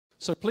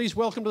So please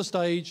welcome to the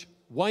stage,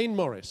 Wayne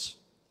Morris.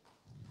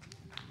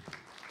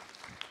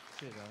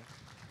 Cheers, Alan.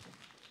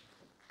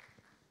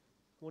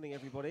 Morning,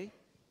 everybody.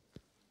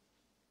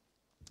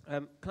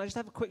 Can I just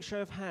have a quick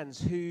show of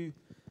hands who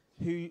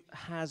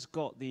has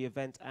got the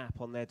event app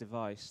on their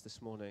device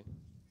this morning?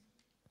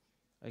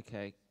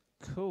 Okay,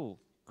 cool,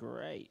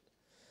 great.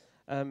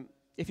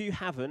 If you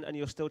haven't and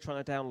you're still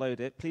trying to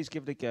download it, please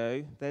give it a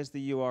go. There's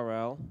the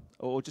URL,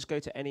 or just go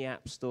to any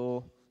app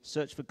store,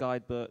 search for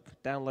Guidebook,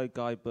 download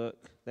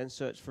Guidebook, then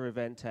search for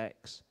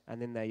Eventex,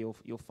 and in there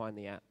you'll find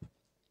the app.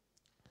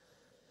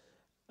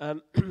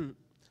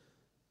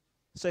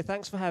 So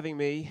thanks for having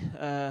me.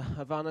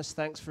 Avanas,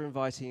 thanks for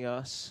inviting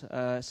us.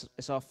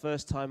 It's our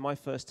first time, my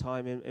first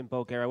time in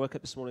Bulgaria. I woke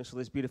up this morning, saw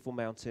these beautiful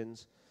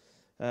mountains.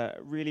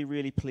 Really,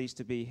 really pleased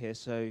to be here.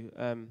 So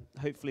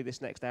hopefully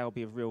this next hour will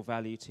be of real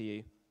value to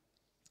you.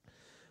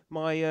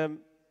 My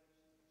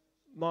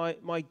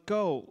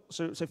goal,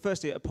 so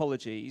firstly,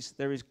 apologies.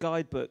 There is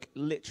Guidebook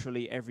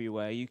literally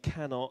everywhere. You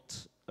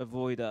cannot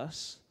avoid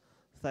us.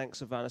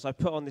 Thanks, Avanas. I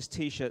put on this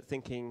T-shirt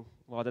thinking,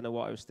 well, I don't know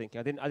what I was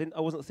thinking. I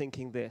wasn't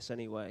thinking this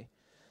anyway.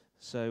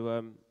 So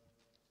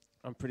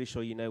I'm pretty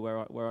sure you know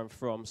where I'm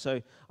from.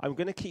 So I'm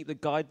going to keep the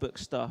Guidebook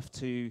stuff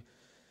to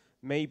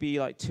maybe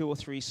like 2 or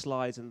 3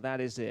 slides, and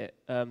that is it.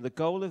 The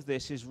goal of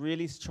this is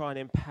really to try and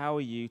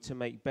empower you to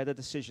make better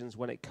decisions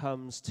when it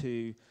comes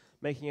to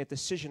making a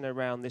decision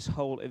around this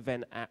whole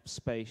event app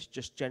space,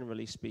 just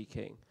generally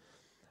speaking.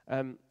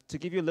 To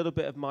give you a little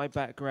bit of my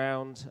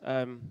background,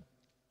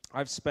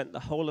 I've spent the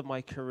whole of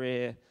my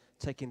career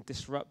taking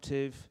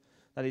disruptive,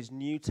 that is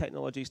new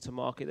technologies to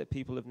market that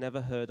people have never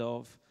heard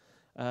of.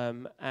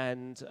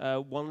 And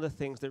one of the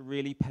things that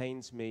really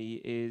pains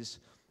me is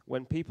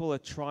when people are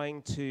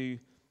trying to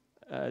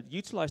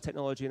utilize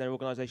technology in their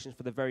organizations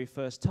for the very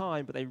first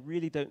time, but they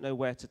really don't know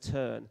where to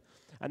turn.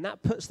 And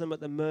that puts them at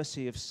the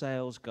mercy of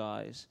sales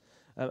guys.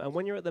 And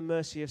when you're at the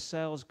mercy of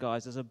sales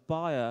guys, as a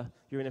buyer,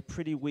 you're in a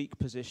pretty weak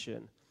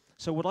position.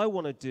 So what I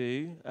want to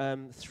do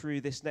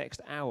through this next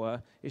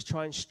hour is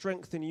try and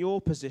strengthen your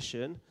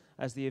position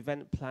as the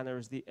event planner,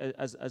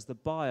 as the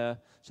buyer,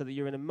 so that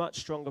you're in a much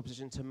stronger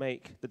position to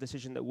make the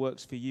decision that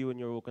works for you and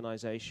your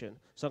organization.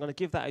 So I'm going to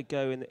give that a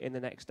go in the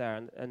next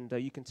hour, and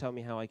you can tell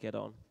me how I get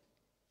on.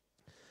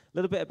 A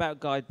little bit about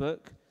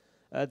Guidebook.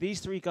 These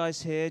 3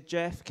 guys here,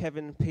 Jeff,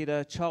 Kevin,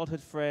 Peter, childhood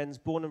friends,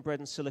 born and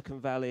bred in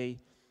Silicon Valley,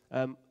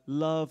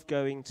 love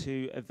going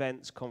to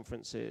events,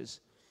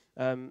 conferences.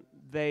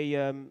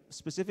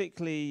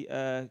 Specifically,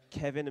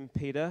 Kevin and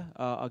Peter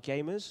are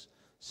gamers,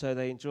 so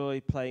they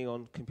enjoy playing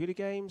on computer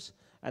games,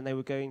 and they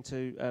were going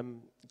to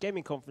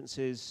gaming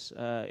conferences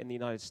in the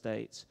United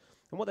States.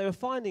 And what they were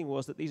finding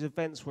was that these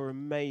events were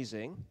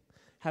amazing.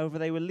 However,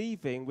 they were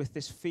leaving with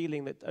this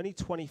feeling that only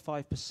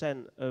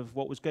 25% of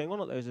what was going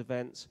on at those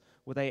events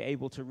were they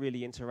able to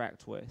really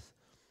interact with.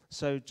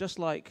 So just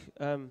like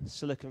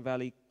Silicon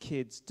Valley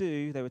kids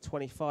do, they were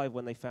 25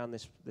 when they found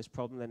this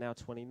problem. They're now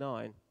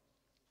 29.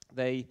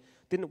 They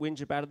didn't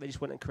whinge about it. They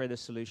just went and created a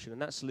solution,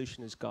 and that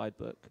solution is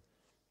Guidebook.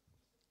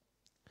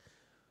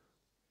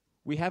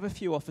 We have a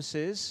few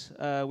offices.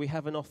 We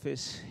have an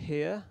office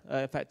here,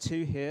 in fact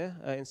 2 here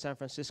in San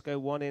Francisco,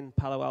 one in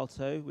Palo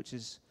Alto, which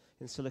is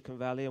in Silicon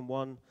Valley, and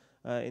one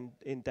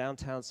in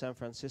downtown San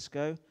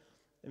Francisco.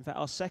 In fact,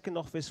 our second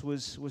office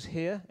was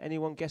here.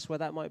 Anyone guess where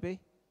that might be?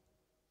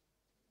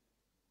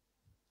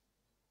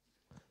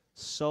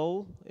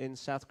 Seoul in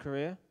South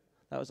Korea.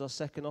 That was our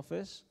second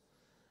office.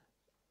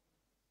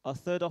 Our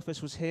third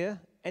office was here.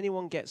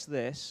 Anyone gets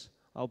this,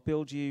 I'll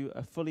build you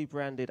a fully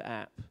branded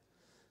app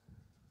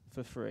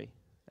for free.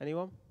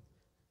 Anyone?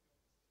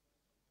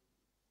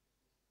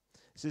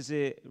 This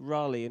is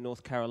Raleigh in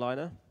North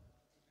Carolina.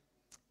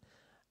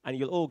 And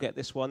you'll all get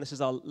this one. This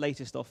is our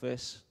latest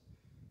office.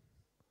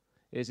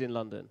 It is in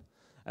London.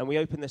 And we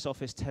opened this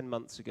office 10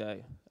 months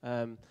ago.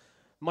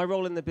 My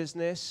role in the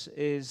business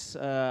is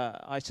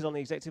I sit on the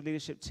executive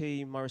leadership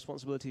team. My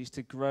responsibility is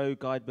to grow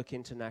Guidebook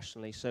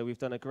internationally. So we've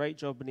done a great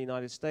job in the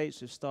United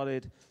States. We've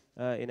started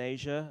in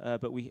Asia,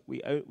 but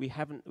we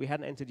hadn't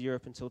entered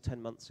Europe until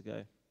 10 months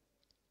ago.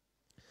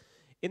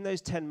 In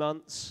those 10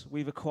 months,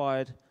 we've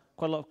acquired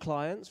quite a lot of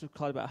clients. We've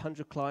acquired about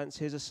 100 clients.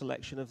 Here's a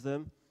selection of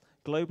them.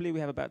 Globally, we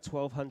have about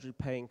 1,200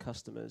 paying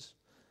customers.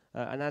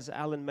 And as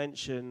Alan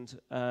mentioned,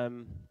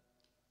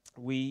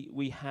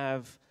 we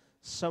have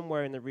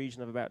somewhere in the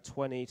region of about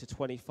 20 to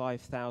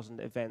 25,000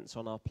 events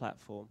on our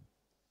platform.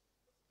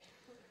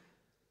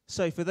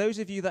 So for those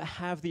of you that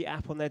have the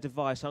app on their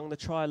device, I'm going to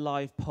try a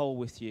live poll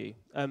with you.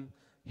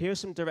 Here are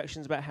some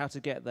directions about how to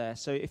get there.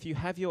 So if you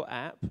have your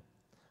app,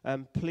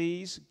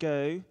 please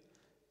go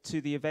to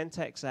the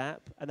Eventex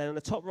app, and then in the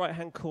top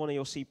right-hand corner,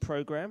 you'll see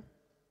Program.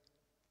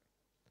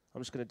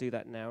 I'm just going to do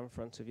that now in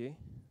front of you.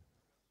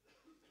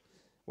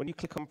 When you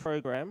click on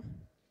Program,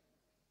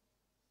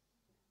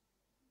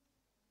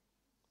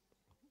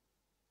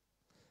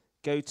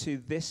 go to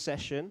this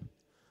session.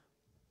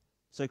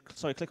 So,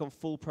 sorry, click on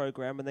Full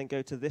Program, and then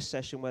go to this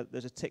session where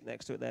there's a tick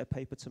next to it there,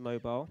 Paper to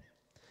Mobile.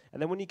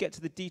 And then when you get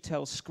to the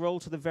details, scroll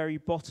to the very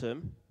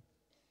bottom,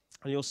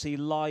 and you'll see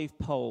live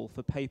poll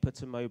for paper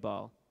to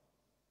mobile.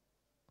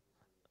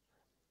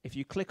 If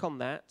you click on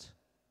that,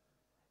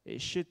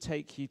 it should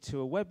take you to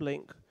a web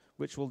link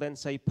which will then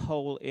say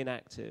poll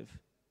inactive.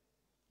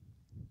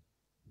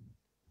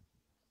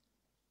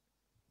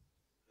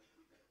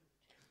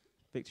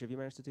 Victor, have you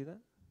managed to do that?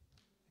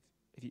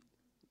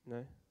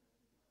 No?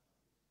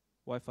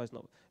 Wi-Fi's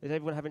not. Is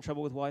everyone having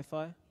trouble with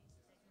Wi-Fi?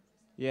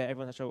 Yeah,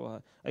 everyone has trouble with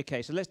Wi-Fi.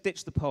 Okay, so let's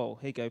ditch the poll.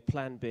 Here you go,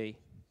 plan B.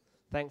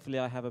 Thankfully,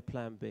 I have a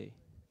plan B.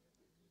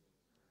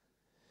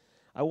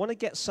 I want to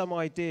get some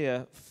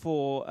idea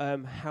for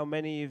how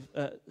many,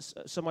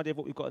 some idea of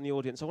what we've got in the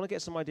audience. I want to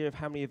get some idea of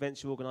how many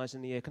events you organize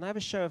in the year. Can I have a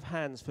show of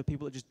hands for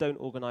people that just don't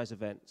organize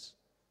events?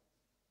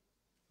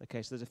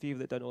 Okay, so there's a few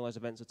that don't organize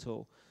events at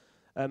all.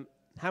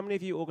 How many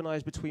of you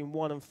organize between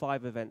 1 and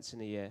 5 events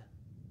in a year?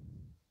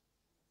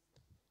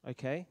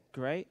 Okay,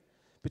 great.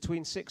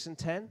 Between 6 and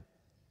 10?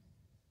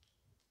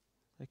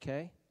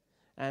 Okay.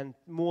 And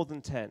more than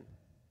 10?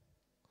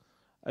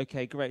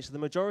 Okay, great. So the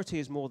majority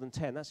is more than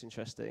 10. That's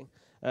interesting.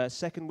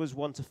 Second was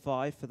 1 to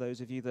 5 for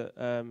those of you that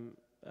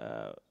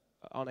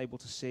aren't able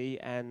to see,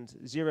 and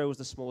 0 was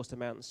the smallest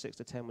amount, and 6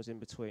 to 10 was in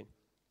between.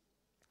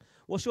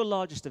 What's your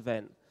largest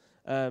event?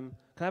 Can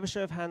I have a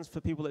show of hands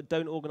for people that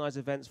don't organize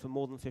events for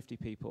more than 50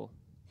 people?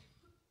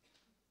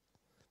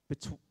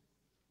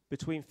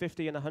 Between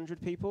 50 and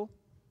 100 people?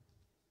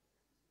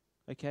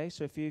 Okay,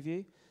 so a few of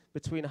you.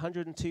 Between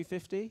 100 and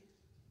 250?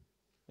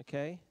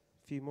 Okay,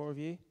 a few more of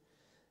you.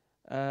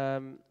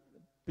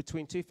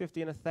 Between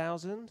 250 and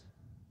 1,000?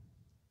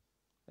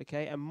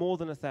 Okay, and more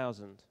than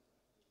 1,000?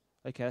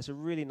 Okay, that's a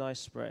really nice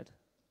spread.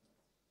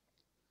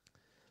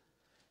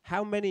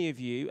 How many of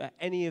you at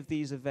any of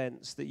these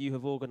events that you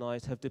have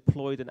organized have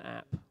deployed an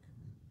app?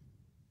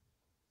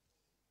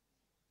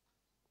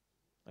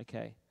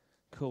 Okay,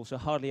 cool, so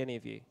hardly any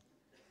of you.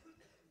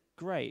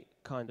 Great,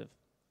 kind of.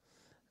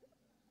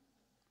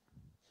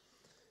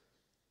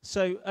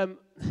 So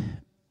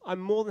I'm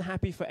more than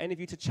happy for any of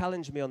you to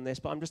challenge me on this,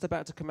 but I'm just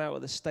about to come out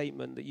with a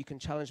statement that you can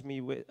challenge me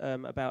with,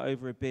 about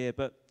over a beer.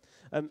 But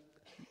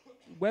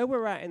where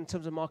we're at in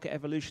terms of market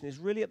evolution is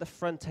really at the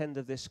front end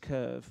of this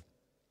curve.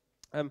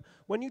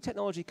 When new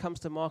technology comes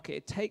to market,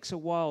 it takes a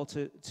while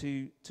to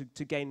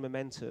gain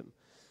momentum.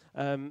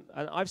 And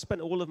I've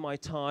spent all of my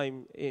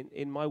time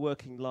in my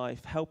working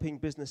life helping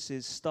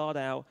businesses start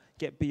out,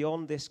 get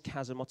beyond this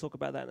chasm, I'll talk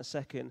about that in a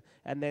second,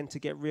 and then to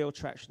get real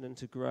traction and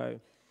to grow.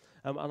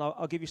 And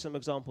I'll give you some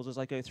examples as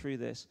I go through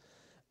this.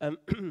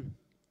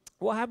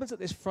 What happens at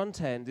this front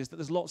end is that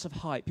there's lots of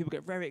hype. People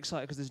get very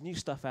excited because there's new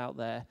stuff out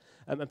there,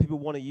 and people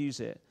want to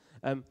use it.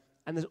 And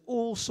there's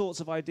all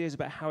sorts of ideas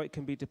about how it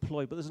can be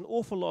deployed, but there's an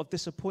awful lot of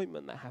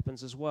disappointment that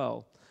happens as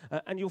well.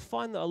 And you'll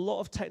find that a lot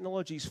of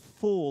technologies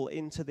fall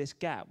into this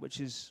gap,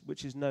 which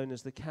is known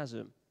as the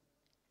chasm.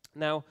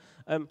 Now,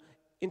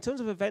 in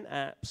terms of event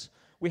apps,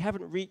 we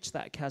haven't reached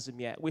that chasm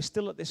yet. We're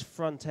still at this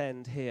front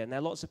end here. Now,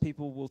 lots of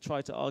people will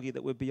try to argue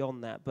that we're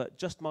beyond that, but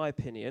just my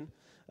opinion,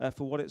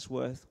 for what it's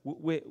worth,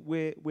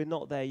 we're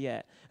not there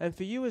yet. And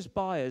for you as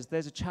buyers,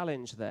 there's a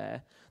challenge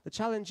there. The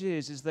challenge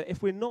is that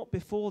if we're not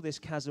before this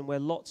chasm where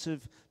lots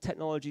of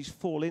technologies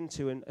fall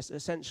into and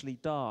essentially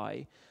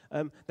die,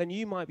 then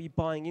you might be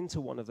buying into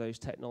one of those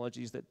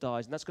technologies that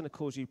dies, and that's going to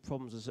cause you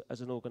problems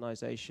as an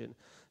organization.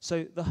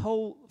 So the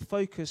whole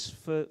focus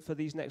for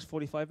these next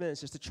 45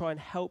 minutes is to try and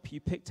help you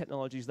pick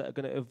technologies that are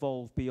going to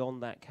evolve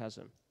beyond that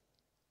chasm.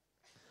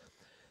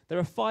 There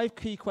are 5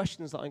 key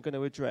questions that I'm going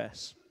to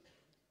address.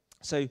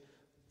 So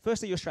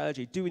firstly, your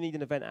strategy. Do we need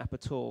an event app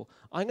at all?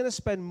 I'm going to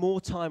spend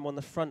more time on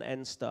the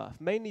front-end stuff,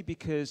 mainly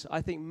because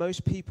I think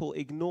most people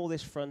ignore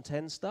this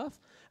front-end stuff.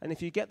 And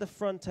if you get the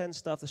front-end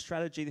stuff, the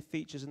strategy, the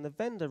features, and the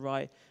vendor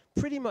right,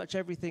 pretty much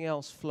everything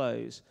else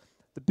flows.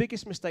 The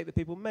biggest mistake that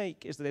people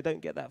make is that they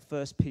don't get that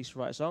first piece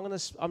right. So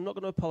I'm not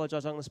going to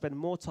apologize. I'm going to spend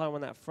more time on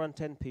that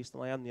front-end piece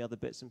than I am the other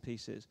bits and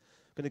pieces.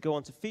 I'm going to go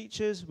on to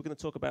features. We're going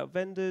to talk about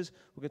vendors.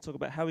 We're going to talk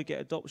about how we get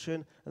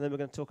adoption. And then we're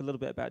going to talk a little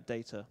bit about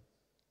data.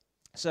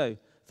 So,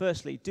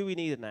 firstly, do we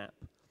need an app?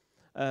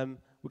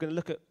 We're going to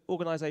look at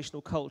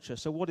organizational culture.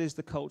 So what is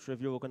the culture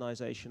of your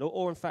organization?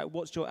 Or in fact,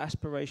 what's your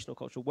aspirational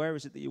culture? Where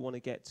is it that you want to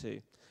get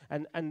to?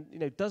 And you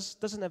know, does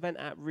an event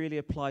app really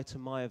apply to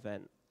my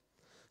event?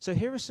 So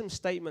here are some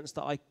statements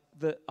that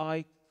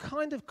I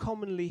kind of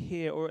commonly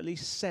hear, or at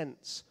least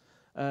sense,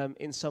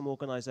 in some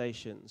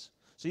organizations.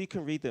 So you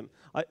can read them.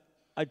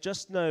 I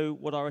just know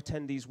what our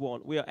attendees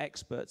want. We are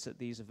experts at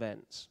these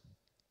events.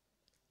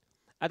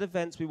 At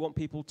events, we want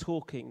people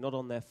talking, not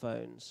on their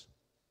phones.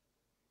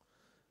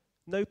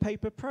 No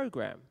paper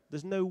program.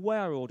 There's no way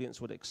our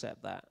audience would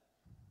accept that.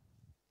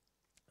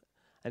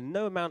 And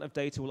no amount of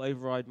data will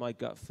override my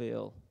gut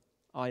feel.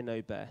 I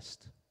know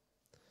best.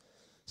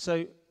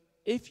 So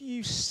if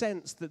you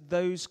sense that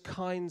those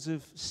kinds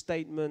of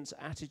statements,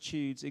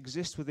 attitudes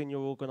exist within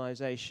your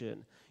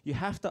organization, you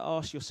have to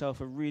ask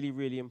yourself a really,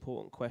 really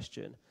important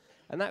question.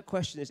 And that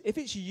question is, if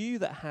it's you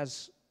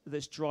that's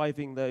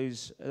driving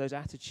those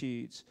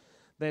attitudes,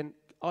 then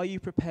are you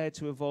prepared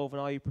to evolve and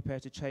are you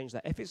prepared to change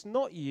that? If it's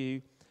not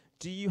you,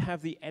 do you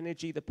have the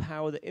energy, the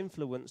power, the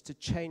influence to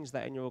change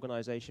that in your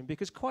organization?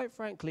 Because quite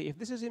frankly, if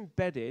this is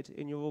embedded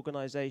in your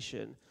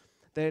organization,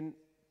 then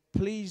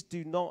please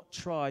do not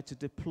try to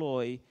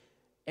deploy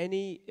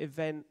any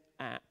event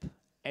app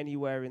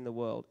anywhere in the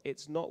world.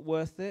 It's not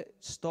worth it.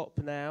 Stop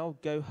now,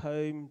 go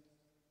home,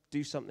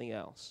 do something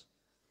else.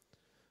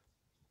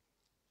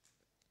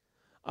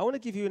 I want to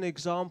give you an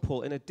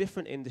example in a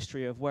different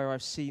industry of where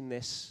I've seen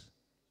this,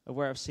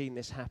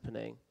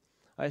 happening.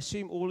 I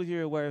assume all of you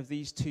are aware of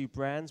these two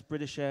brands,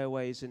 British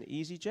Airways and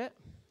EasyJet.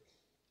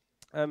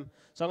 So I'm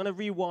going to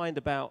rewind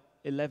about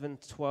 11,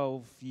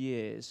 12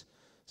 years.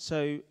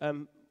 So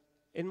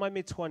in my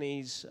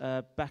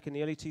mid-20s, back in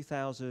the early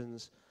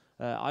 2000s,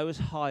 I was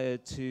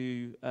hired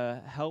to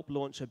help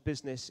launch a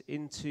business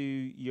into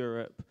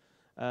Europe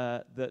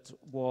that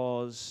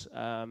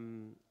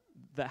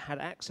had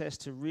access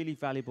to really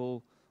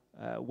valuable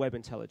web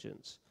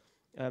intelligence.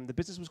 The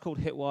business was called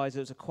Hitwise. It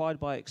was acquired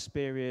by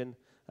Experian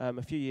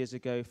a few years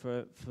ago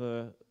for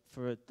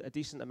a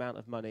decent amount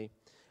of money.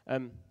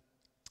 And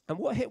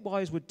what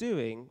Hitwise were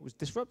doing was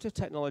disruptive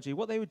technology.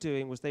 What they were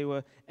doing was they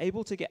were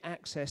able to get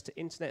access to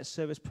internet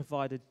service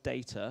provider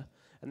data,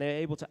 and they were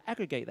able to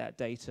aggregate that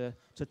data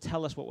to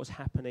tell us what was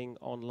happening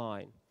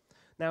online.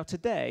 Now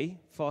today,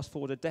 fast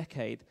forward a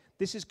decade,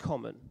 this is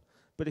common.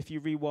 But if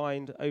you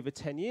rewind over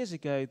 10 years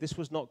ago, this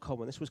was not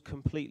common. This was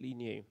completely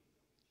new.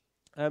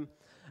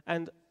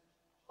 And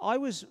I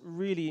was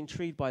really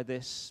intrigued by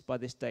this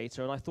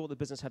data, and I thought the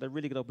business had a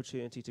really good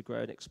opportunity to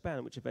grow and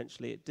expand, which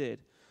eventually it did.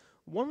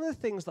 One of the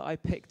things that I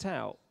picked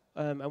out,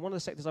 and one of the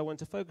sectors I wanted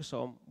to focus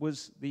on,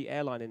 was the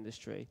airline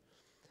industry.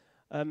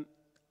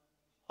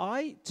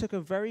 I took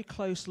a very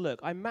close look.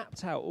 I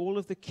mapped out all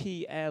of the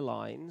key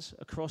airlines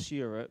across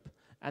Europe,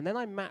 and then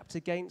I mapped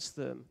against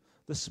them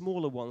the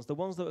smaller ones, the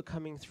ones that were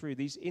coming through,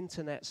 these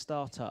internet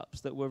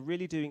startups that were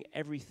really doing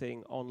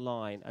everything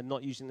online and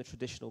not using the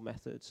traditional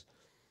methods.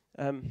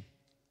 And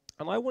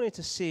I wanted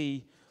to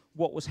see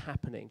what was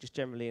happening, just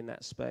generally in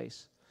that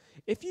space.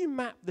 If you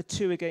map the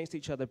two against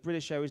each other,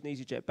 British Airways and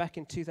EasyJet, back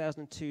in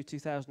 2002,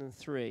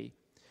 2003,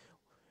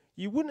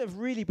 you wouldn't have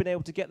really been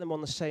able to get them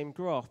on the same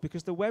graph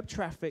because the web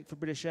traffic for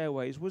British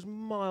Airways was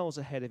miles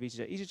ahead of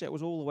EasyJet. EasyJet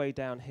was all the way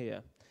down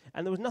here.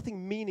 And there was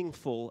nothing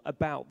meaningful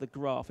about the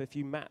graph if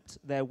you mapped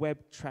their web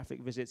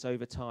traffic visits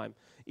over time.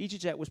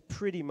 EasyJet was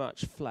pretty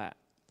much flat.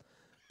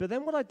 But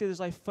then what I did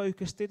is I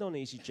focused in on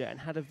EasyJet and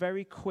had a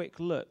very quick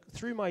look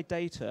through my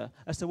data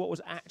as to what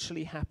was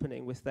actually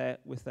happening with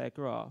their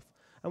graph.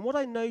 And what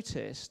I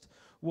noticed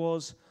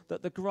was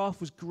that the graph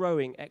was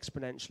growing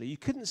exponentially. You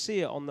couldn't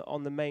see it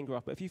on the main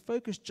graph, but if you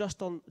focus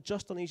just on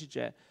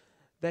EasyJet,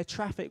 their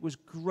traffic was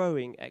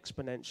growing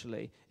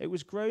exponentially. It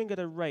was growing at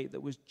a rate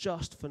that was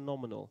just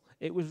phenomenal.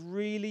 It was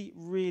really,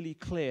 really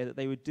clear that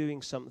they were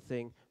doing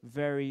something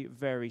very,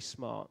 very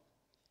smart.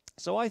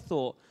 So I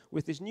thought,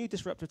 with this new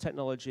disruptive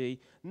technology,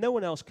 no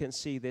one else can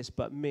see this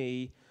but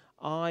me.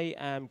 I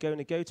am going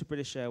to go to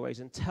British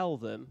Airways and tell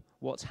them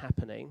what's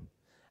happening,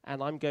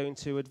 and I'm going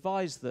to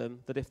advise them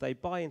that if they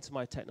buy into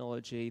my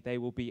technology, they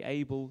will be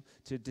able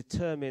to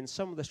determine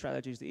some of the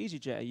strategies that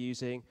EasyJet are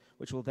using,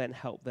 which will then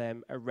help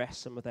them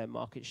arrest some of their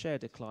market share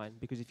decline.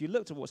 Because if you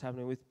looked at what's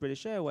happening with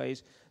British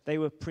Airways, they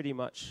were pretty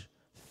much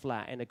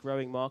flat. In a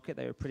growing market,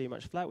 they were pretty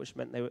much flat, which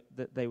meant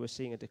that they were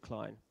seeing a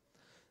decline.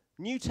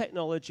 New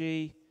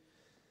technology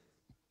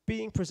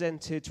being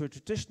presented to a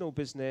traditional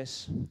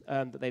business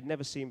that they'd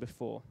never seen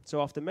before.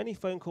 So after many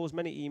phone calls,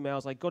 many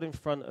emails, I got in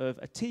front of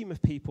a team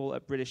of people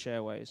at British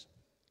Airways.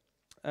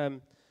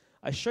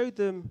 I showed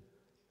them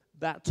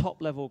that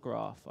top-level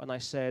graph, and I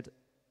said,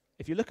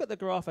 if you look at the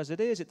graph as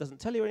it is, it doesn't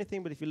tell you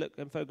anything, but if you look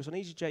and focus on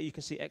EasyJet, you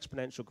can see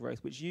exponential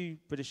growth, which you,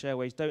 British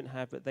Airways, don't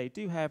have, but they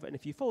do have. And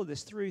if you follow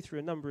this through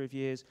a number of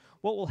years,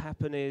 what will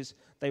happen is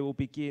they will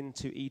begin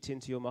to eat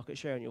into your market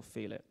share, and you'll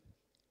feel it.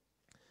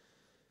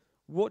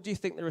 What do you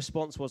think the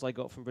response was I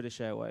got from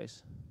British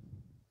Airways?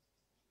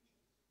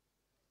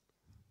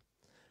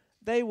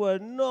 They were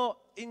not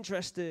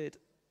interested.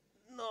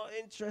 Not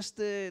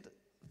interested.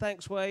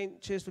 Thanks, Wayne.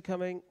 Cheers for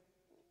coming.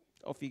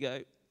 Off you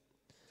go.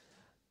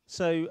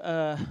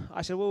 So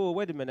I said, well,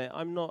 wait a minute.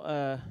 I'm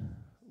not,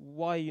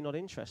 why are you not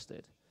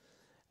interested?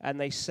 And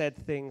they said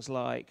things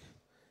like,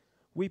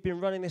 we've been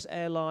running this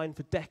airline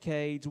for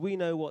decades. We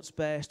know what's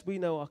best. We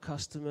know our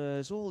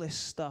customers. All this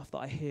stuff that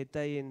I hear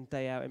day in,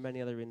 day out in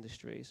many other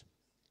industries.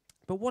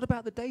 But what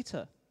about the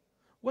data?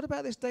 What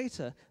about this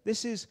data?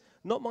 This is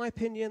not my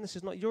opinion. This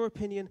is not your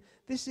opinion.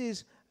 This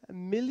is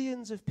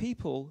millions of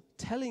people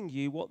telling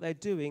you what they're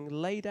doing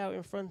laid out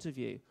in front of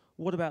you.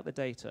 What about the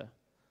data?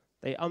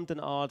 They ummed and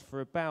ahed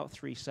for about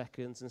 3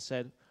 seconds and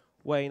said,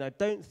 Wayne, I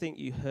don't think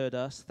you heard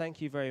us. Thank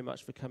you very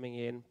much for coming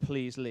in.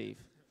 Please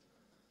leave.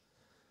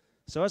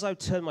 So as I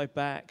turned my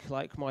back,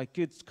 like my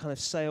good kind of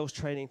sales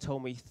training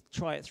told me,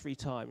 try it 3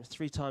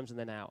 times and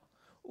then out.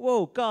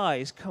 Whoa,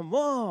 guys, come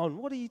on.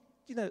 What are you?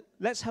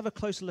 Let's have a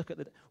closer look at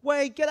the.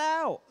 Wait, get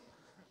out!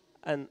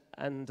 And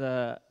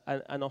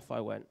off I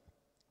went.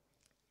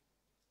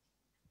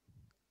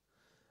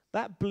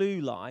 That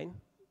blue line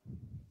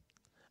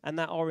and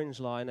that orange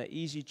line are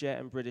EasyJet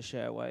and British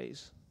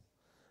Airways.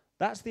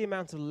 That's the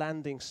amount of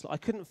landing slots. I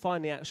couldn't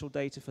find the actual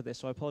data for this,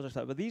 so I apologize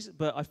for that.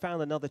 But I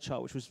found another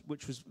chart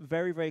which was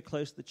very, very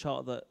close to the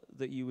chart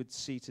that you would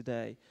see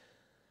today.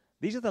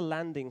 These are the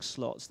landing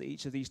slots that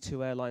each of these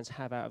two airlines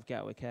have out of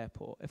Gatwick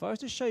Airport. If I was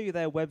to show you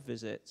their web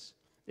visits,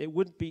 it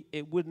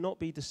would not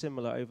be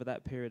dissimilar over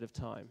that period of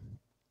time.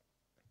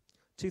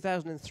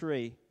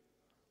 2003,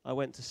 I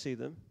went to see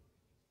them.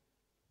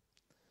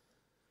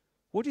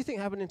 What do you think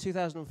happened in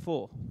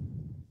 2004?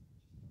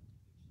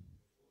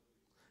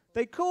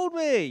 They called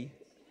me.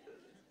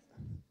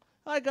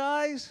 Hi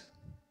guys,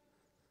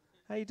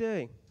 how you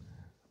doing?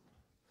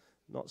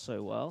 Not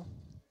so well.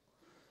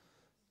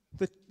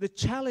 The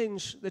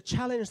challenge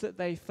that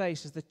they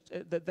face is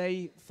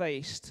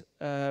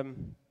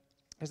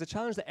is the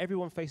challenge that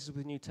everyone faces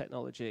with new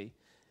technology.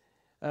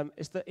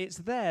 Is that it's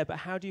there, but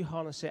how do you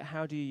harness it?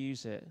 How do you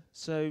use it?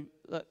 So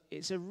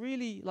it's a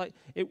really,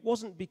 it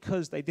wasn't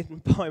because they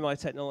didn't buy my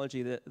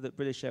technology that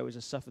British Airways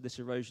has suffered this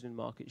erosion in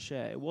market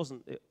share.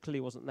 It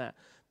clearly wasn't that.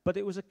 But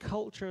it was a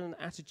culture and an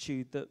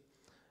attitude that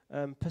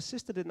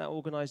persisted in that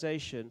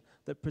organization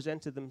that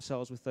presented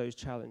themselves with those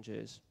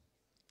challenges.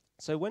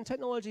 So when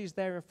technology is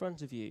there in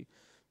front of you,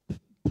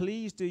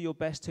 please do your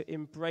best to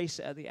embrace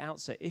it at the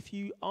outset. If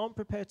you aren't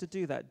prepared to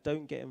do that,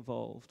 don't get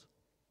involved.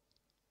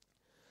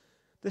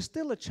 There's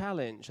still a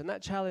challenge, and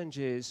that challenge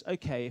is,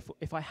 okay,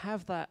 if I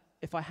have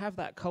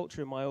that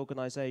culture in my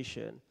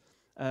organization,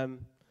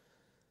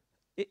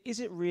 is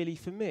it really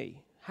for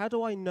me? How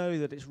do I know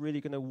that it's really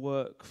going to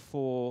work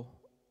for?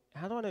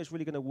 How do I know it's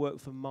really going to work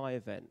for my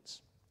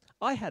events?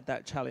 I had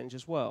that challenge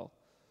as well.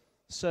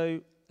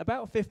 So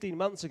about 15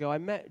 months ago, I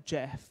met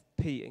Jeff,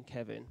 Pete, and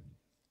Kevin,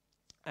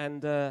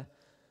 and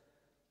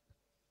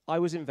I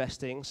was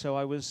investing. So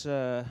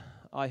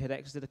I had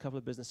exited a couple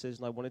of businesses,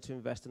 and I wanted to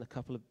invest in a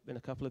couple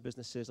of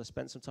businesses. I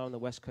spent some time on the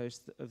west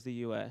coast of the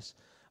US,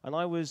 and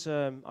I was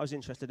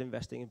interested in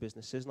investing in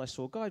businesses, and I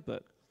saw a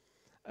guidebook.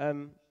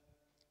 And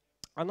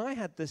I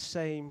had the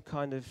same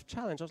kind of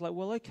challenge. I was like,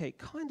 well, okay, it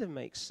kind of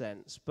makes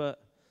sense,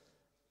 but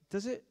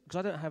does it?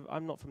 Because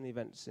I'm not from the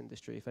events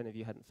industry. If any of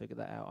you hadn't figured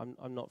that out,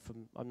 I'm not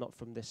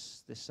from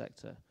this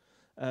sector.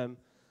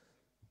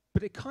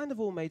 But it kind of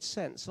all made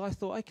sense. So I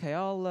thought, okay,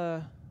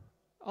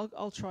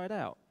 I'll try it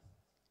out.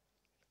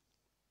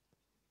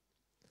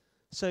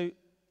 So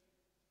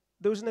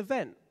there was an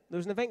event. There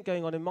was an event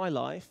going on in my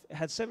life. It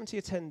had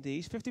 70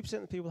 attendees. 50%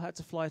 of the people had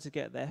to fly to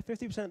get there.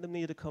 50% of them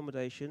needed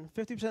accommodation.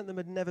 50% of them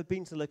had never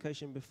been to the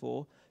location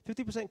before.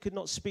 50% could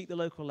not speak the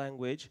local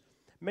language.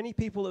 Many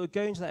people that were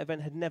going to that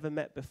event had never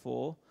met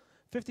before.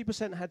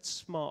 50% had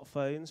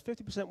smartphones.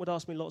 50% would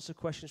ask me lots of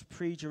questions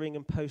pre, during,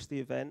 and post the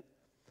event.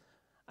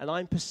 And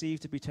I'm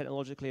perceived to be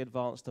technologically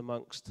advanced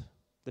amongst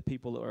the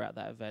people that were at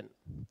that event.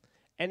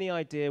 Any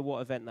idea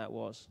what event that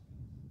was?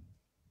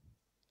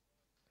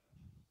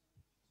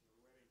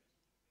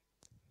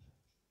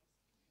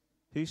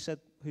 Who said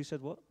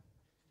what?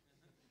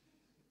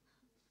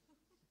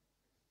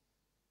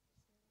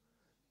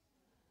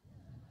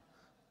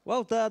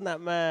 Well done,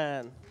 that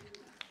man.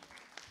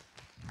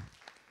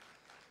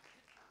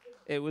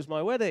 It was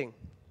my wedding.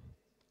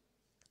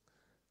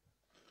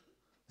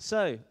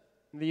 So,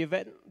 the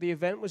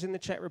event was in the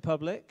Czech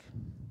Republic.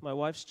 My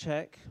wife's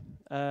Czech.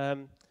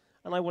 And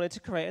I wanted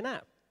to create an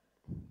app.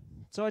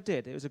 So I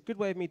did. It was a good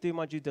way of me doing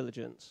my due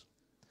diligence.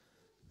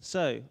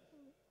 So,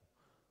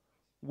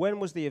 when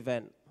was the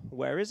event?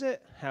 Where is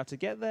it? How to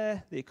get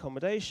there? The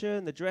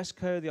accommodation, the dress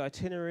code, the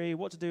itinerary,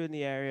 what to do in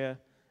the area,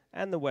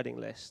 and the wedding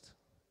list.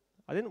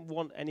 I didn't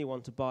want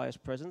anyone to buy us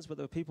presents, but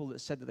there were people that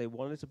said that they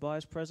wanted to buy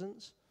us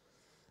presents.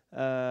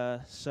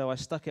 So I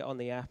stuck it on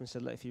the app and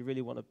said, look, if you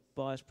really want to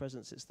buy us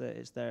presents, it's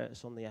there,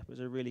 it's on the app. It was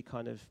a really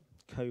kind of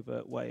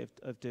covert way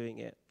of doing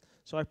it.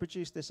 So I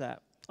produced this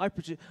app.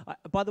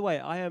 By the way,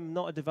 I am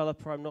not a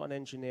developer, I'm not an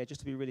engineer,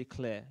 just to be really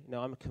clear. You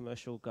know, I'm a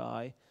commercial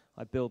guy.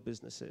 I build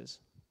businesses.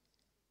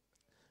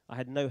 I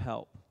had no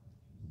help.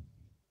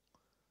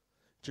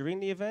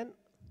 During the event,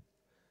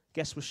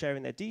 guests were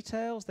sharing their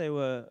details. They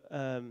were,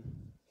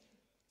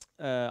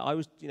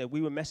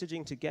 we were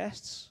messaging to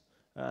guests.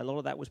 A lot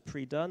of that was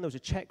pre-done. There was a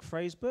Czech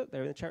phrase book.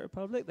 They're in the Czech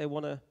Republic. They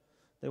want to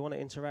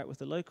interact with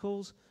the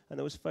locals, and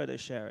there was photo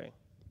sharing.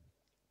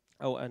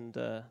 Oh, and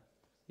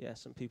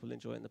some people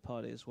enjoying the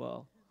party as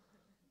well.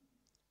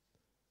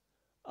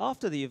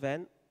 After the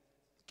event,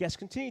 guests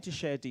continued to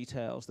share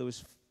details. There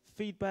was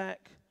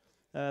feedback.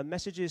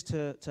 Messages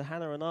to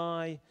Hannah and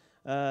I.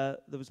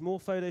 There was more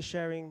photo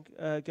sharing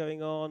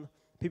going on.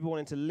 People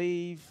wanting to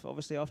leave,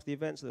 obviously, after the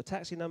event, so the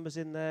taxi numbers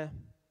in there.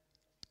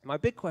 My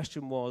big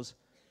question was,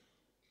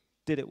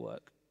 did it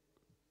work?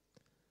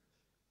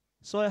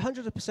 So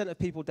 100% of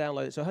people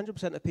downloaded it. So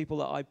 100% of people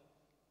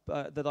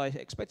that I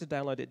expected to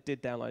download it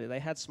did download it. They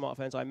had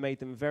smartphones. I made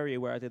them very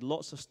aware. I did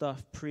lots of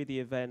stuff pre the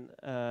event,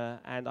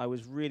 and I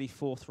was really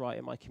forthright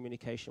in my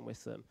communication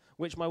with them,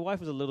 which my wife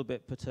was a little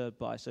bit perturbed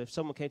by. So if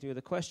someone came to me with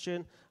a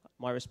question,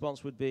 my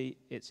response would be,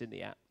 it's in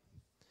the app.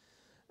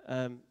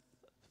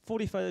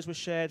 40 photos were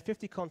shared,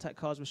 50 contact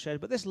cards were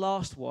shared, but this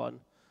last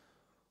one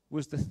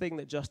was the thing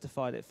that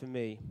justified it for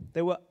me.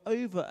 There were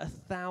over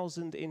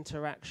 1,000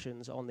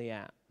 interactions on the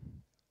app.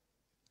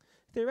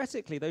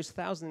 Theoretically, those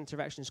 1,000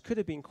 interactions could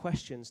have been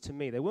questions to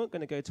me. They weren't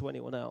going to go to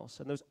anyone else,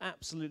 and there was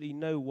absolutely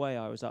no way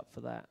I was up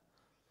for that.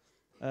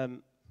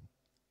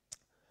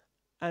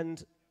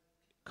 And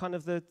kind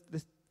of the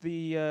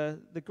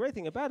great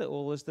thing about it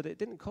all was that it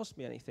didn't cost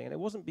me anything, and it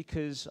wasn't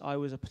because I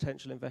was a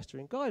potential investor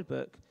in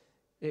Guidebook.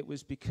 It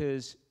was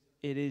because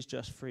it is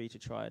just free to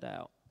try it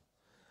out.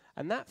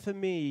 And that, for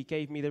me,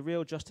 gave me the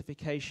real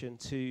justification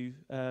to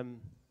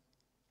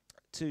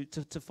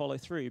follow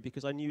through,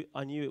 because I knew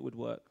it would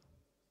work.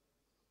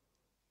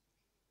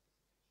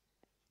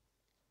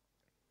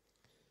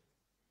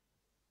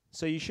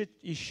 So you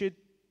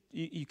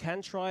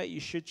can try it. You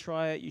should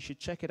try it. You should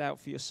check it out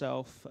for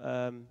yourself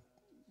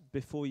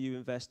before you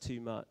invest too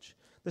much.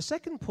 The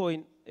second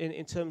point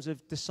in terms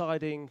of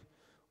deciding,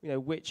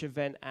 which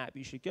event app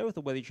you should go with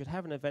or whether you should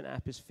have an event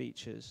app is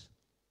features.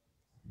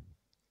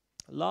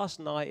 Last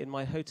night in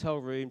my hotel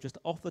room, just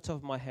off the top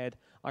of my head,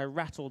 I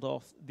rattled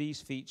off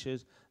these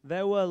features.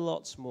 There were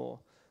lots more.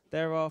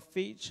 There are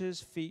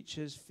features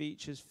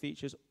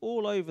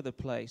all over the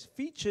place.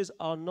 Features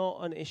are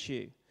not an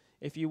issue.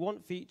 If you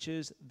want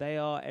features, they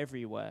are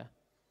everywhere.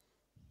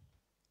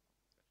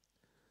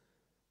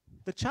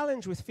 The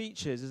challenge with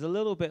features is a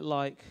little bit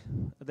like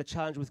the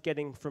challenge with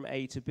getting from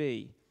A to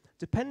B.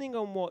 Depending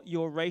on what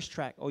your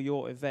racetrack or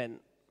your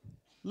event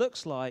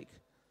looks like,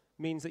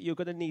 means that you're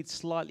going to need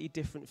slightly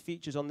different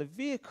features on the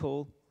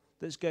vehicle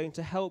that's going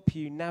to help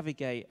you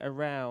navigate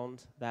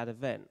around that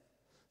event.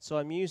 So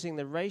I'm using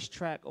the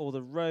racetrack or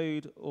the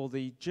road or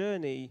the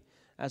journey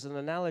as an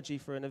analogy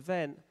for an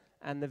event,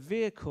 and the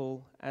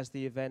vehicle as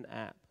the event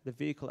app, the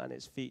vehicle and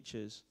its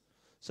features.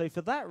 So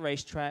for that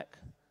racetrack,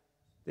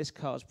 this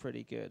car's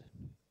pretty good.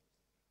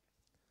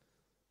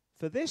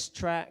 For this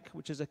track,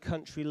 which is a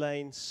country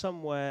lane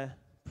somewhere,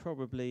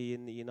 probably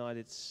in the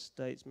United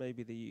States,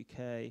 maybe the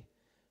UK,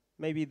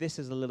 maybe this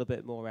is a little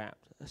bit more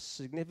apt. A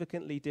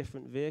significantly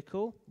different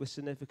vehicle with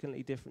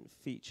significantly different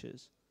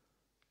features.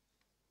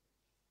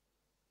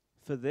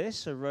 For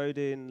this, a road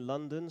in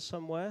London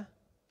somewhere,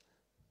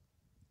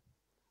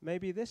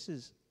 maybe this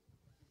is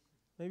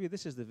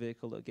the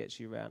vehicle that gets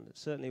you around. It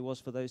certainly was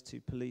for those two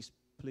police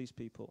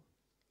people.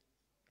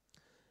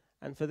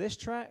 And for this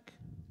track,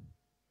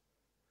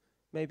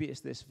 maybe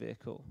it's this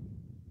vehicle,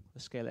 the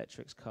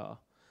Scalextric's car.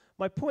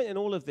 My point in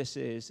all of this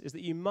is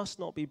that you must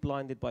not be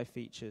blinded by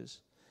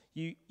features.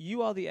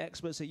 You are the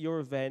experts at your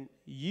event.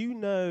 You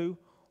know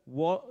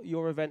what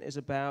your event is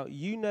about.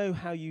 You know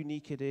how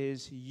unique it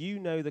is. You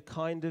know the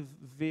kind of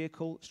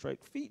vehicle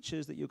stroke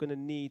features that you're going to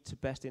need to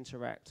best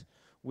interact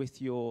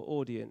with your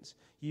audience.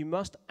 You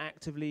must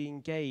actively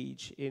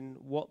engage in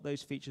what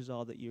those features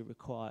are that you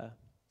require.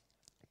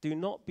 Do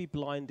not be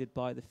blinded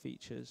by the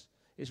features.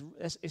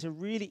 It's a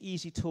really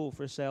easy tool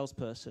for a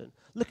salesperson.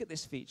 Look at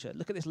this feature.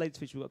 Look at this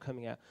latest feature we've got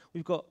coming out.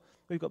 We've got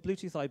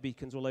Bluetooth eye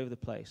beacons all over the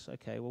place.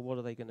 Okay, well, what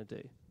are they going to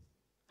do?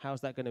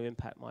 How's that going to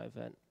impact my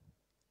event?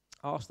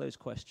 Ask those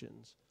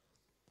questions.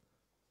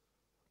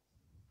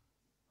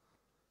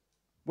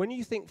 When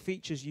you think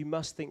features, you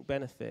must think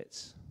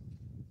benefits.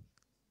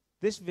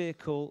 This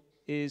vehicle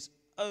is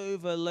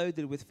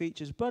overloaded with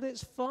features, but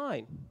it's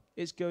fine.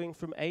 It's going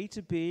from A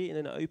to B in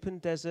an open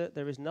desert.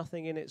 There is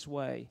nothing in its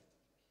way.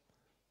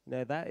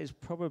 Now, that is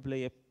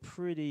probably a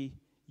pretty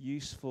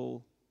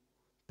useful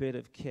bit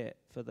of kit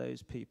for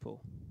those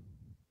people.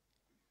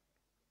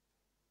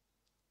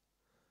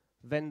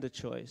 Vendor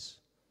choice.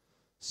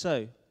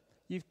 So,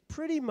 you've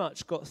pretty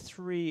much got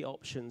three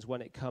options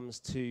when it comes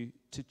to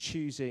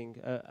choosing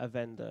a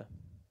vendor.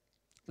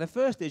 The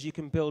first is you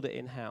can build it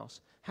in-house.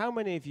 How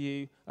many of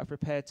you are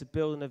prepared to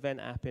build an event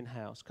app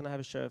in-house? Can I have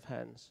a show of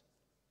hands?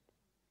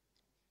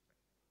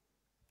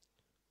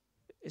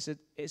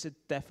 It's a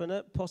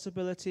definite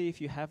possibility. If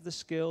you have the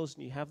skills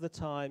and you have the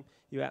time,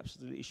 you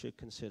absolutely should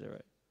consider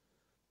it.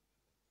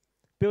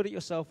 Build it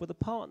yourself with a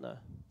partner.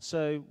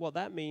 So what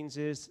that means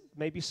is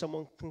maybe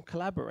someone can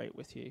collaborate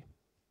with you.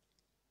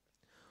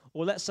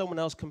 Or let someone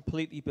else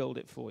completely build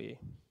it for you.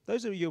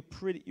 Those are your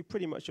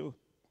pretty much your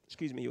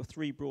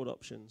three broad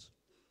options.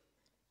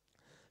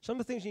 Some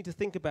of the things you need to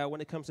think about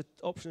when it comes to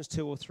options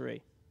 2 or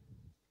 3.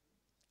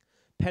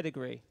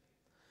 Pedigree.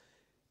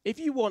 If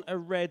you want a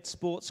red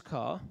sports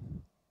car,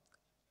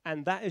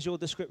 and that is your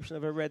description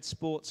of a red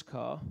sports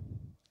car,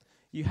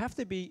 you have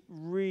to be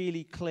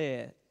really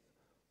clear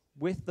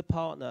with the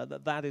partner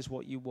that that is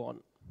what you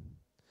want.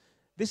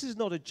 This is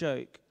not a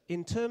joke.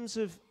 In terms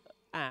of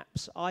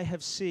apps, I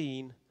have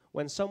seen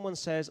when someone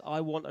says, I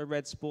want a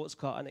red sports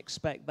car and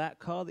expect that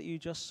car that you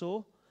just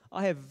saw,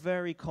 I have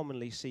very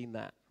commonly seen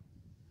that.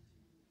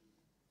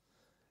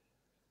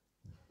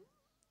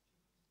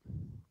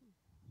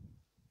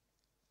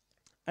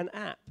 An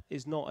app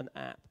is not an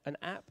app. An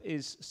app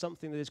is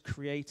something that is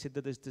created,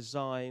 that is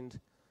designed,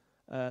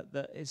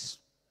 that is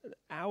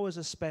hours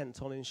are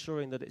spent on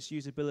ensuring that its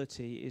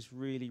usability is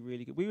really,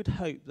 really good. We would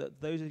hope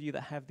that those of you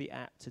that have the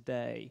app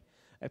today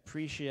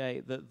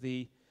appreciate that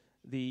the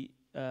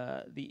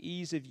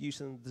ease of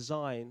use and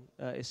design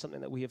is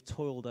something that we have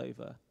toiled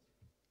over.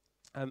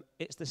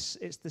 It's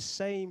the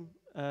same.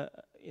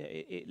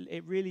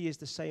 It really is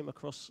the same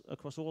across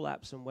all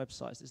apps and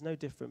websites. It's no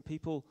different.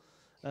 People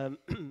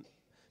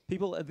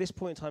people at this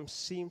point in time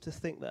seem to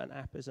think that an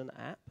app is an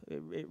app.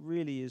 It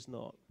really is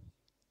not.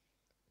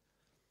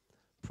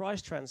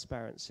 Price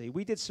transparency.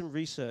 We did some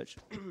research.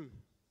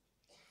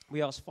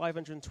 We asked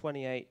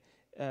 528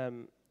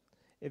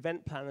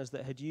 event planners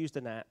that had used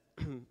an app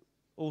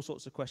all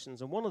sorts of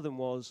questions, and one of them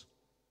was,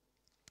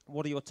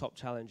 what are your top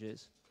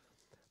challenges?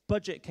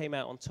 Budget came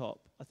out on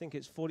top. I think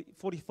it's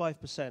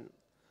 45%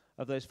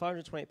 of those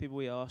 528 people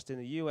we asked in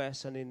the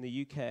US and in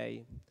the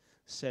UK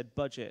said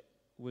budget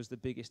was the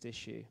biggest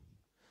issue.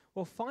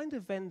 Well, find a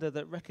vendor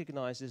that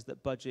recognizes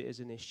that budget is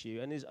an issue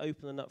and is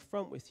open and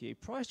upfront with you.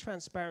 Price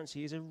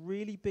transparency is a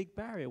really big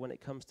barrier when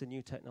it comes to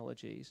new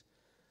technologies.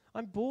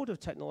 I'm bored of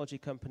technology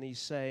companies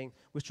saying,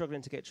 we're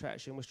struggling to get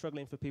traction, we're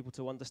struggling for people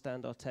to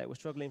understand our tech, we're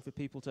struggling for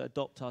people to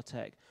adopt our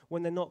tech,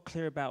 when they're not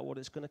clear about what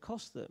it's going to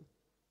cost them.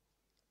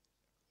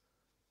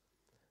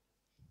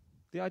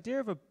 The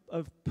idea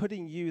of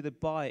putting you, the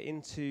buyer,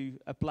 into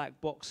a black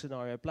box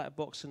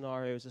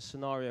scenario is a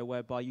scenario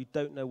whereby you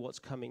don't know what's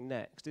coming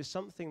next, is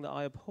something that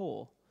I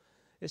abhor.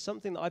 It's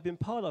something that I've been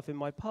part of in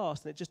my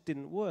past, and it just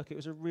didn't work. It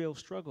was a real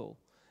struggle.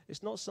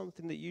 It's not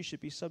something that you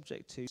should be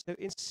subject to. So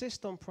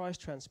insist on price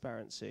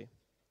transparency.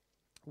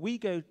 We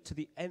go to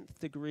the nth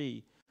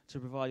degree to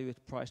provide you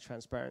with price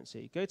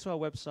transparency. Go to our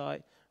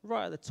website,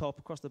 right at the top,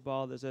 across the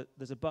bar, there's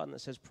a button that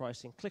says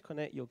pricing. Click on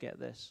it, you'll get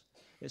this.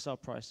 It's our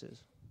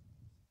prices.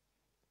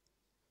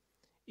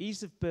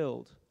 Ease of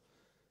build.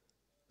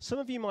 Some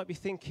of you might be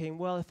thinking,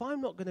 well, if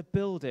I'm not going to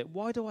build it,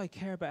 why do I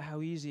care about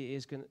how easy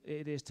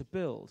it is to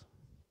build?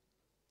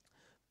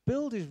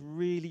 Build is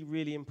really,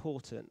 really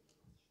important.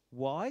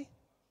 Why?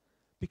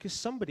 Because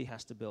somebody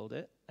has to build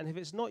it, and if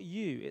it's not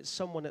you, it's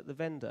someone at the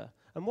vendor.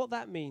 And what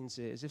that means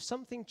is, if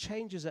something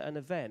changes at an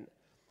event,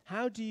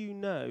 how do you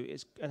know,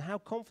 and how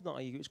confident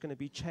are you it's going to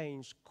be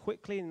changed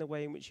quickly in the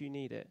way in which you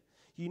need it?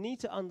 You need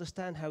to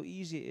understand how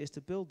easy it is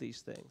to build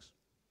these things.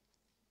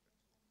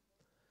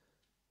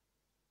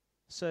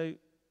 So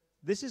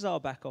this is our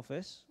back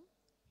office.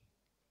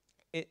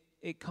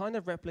 It kind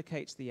of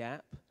replicates the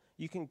app.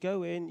 You can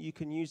go in, you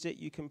can use it,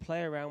 you can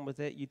play around with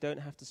it. You don't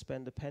have to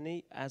spend a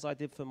penny. As I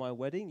did for my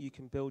wedding, you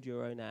can build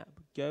your own app.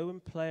 Go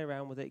and play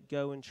around with it.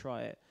 Go and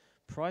try it.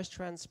 Price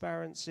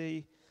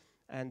transparency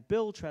and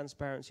build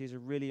transparency is a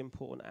really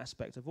important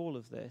aspect of all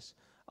of this.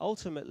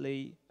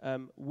 Ultimately,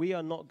 we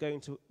are not going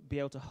to be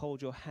able to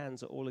hold your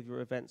hands at all of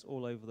your events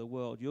all over the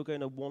world. You're going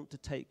to want to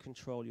take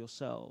control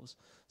yourselves.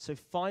 So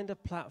find a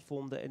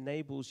platform that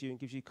enables you and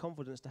gives you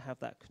confidence to have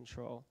that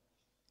control.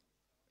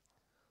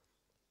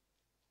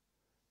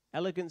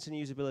 Elegance and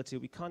usability,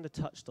 we kind of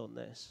touched on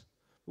this.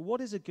 But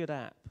what is a good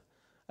app?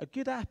 A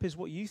good app is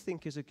what you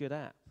think is a good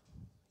app.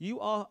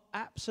 You are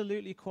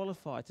absolutely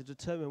qualified to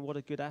determine what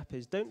a good app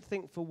is. Don't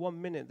think for 1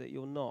 minute that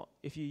you're not.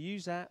 If you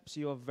use apps,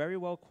 you are very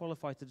well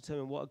qualified to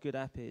determine what a good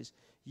app is.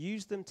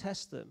 Use them,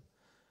 test them.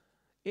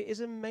 It is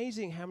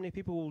amazing how many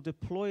people will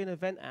deploy an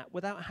event app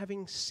without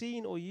having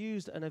seen or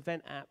used an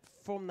event app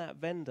from that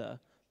vendor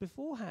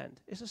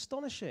beforehand. It's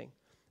astonishing.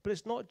 But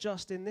it's not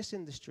just in this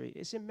industry.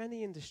 It's in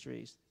many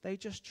industries. They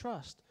just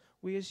trust.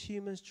 We as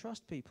humans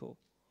trust people.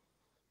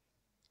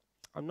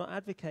 I'm not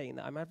advocating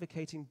that. I'm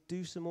advocating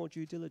do some more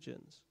due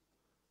diligence.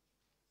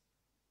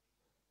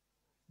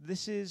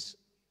 This is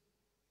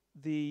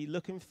the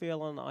look and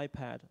feel on an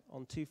iPad,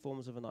 on two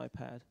forms of an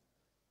iPad.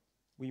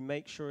 We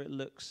make sure it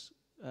looks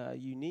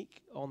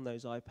unique on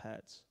those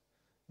iPads.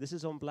 This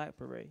is on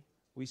BlackBerry.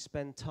 We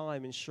spend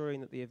time ensuring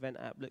that the event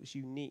app looks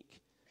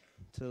unique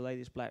to the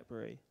latest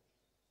BlackBerry.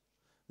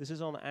 This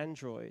is on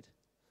Android.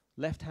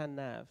 Left-hand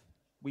nav.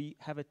 We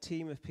have a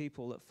team of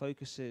people that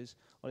focuses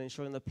on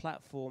ensuring the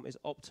platform is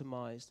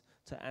optimized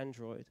to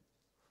Android.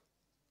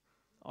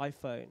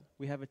 iPhone.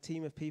 We have a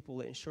team of people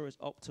that ensure it's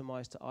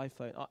optimized to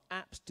iPhone. Our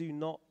apps do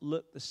not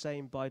look the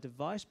same by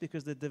device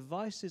because the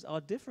devices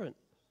are different.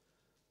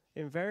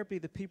 Invariably,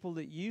 the people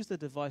that use the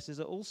devices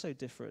are also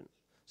different.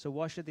 So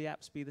why should the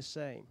apps be the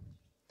same?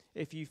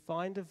 If you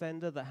find a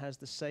vendor that has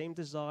the same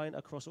design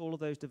across all of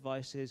those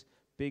devices,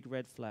 big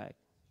red flag.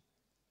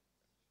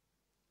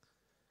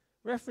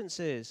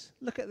 References.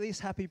 Look at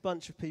this happy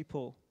bunch of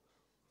people.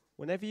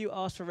 Whenever you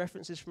ask for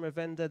references from a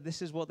vendor,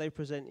 this is what they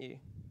present you.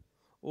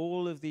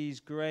 All of these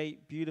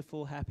great,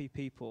 beautiful, happy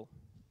people.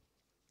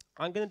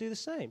 I'm going to do the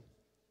same.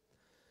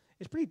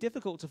 It's pretty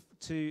difficult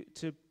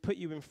to put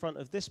you in front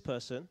of this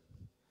person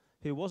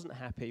who wasn't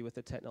happy with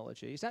the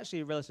technology. It's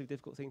actually a relatively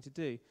difficult thing to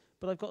do.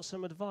 But I've got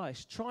some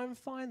advice. Try and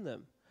find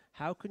them.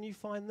 How can you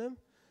find them?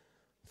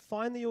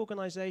 Find the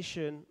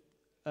organization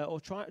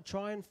or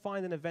try and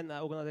find an event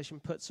that organization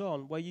puts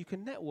on where you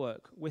can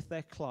network with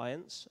their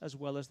clients as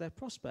well as their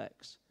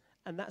prospects.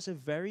 And that's a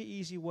very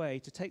easy way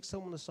to take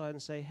someone aside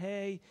and say,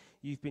 hey,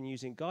 you've been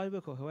using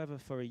Guidebook or whoever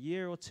for a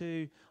year or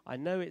two. I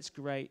know it's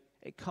great.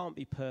 It can't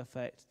be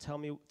perfect. Tell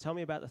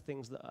me about the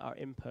things that are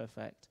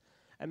imperfect.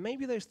 And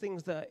maybe those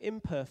things that are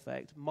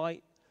imperfect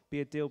might be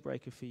a deal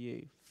breaker for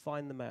you.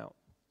 Find them out.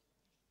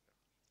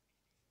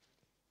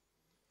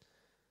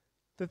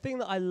 The thing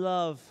that I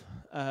love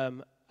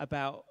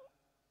about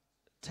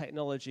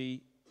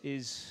technology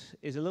is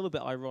a little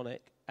bit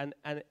ironic, and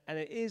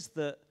it is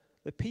that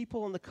the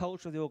people and the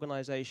culture of the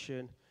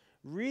organization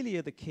really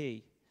are the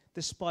key.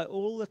 Despite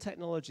all the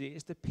technology,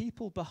 it's the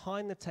people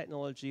behind the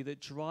technology that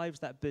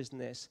drives that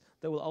business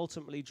that will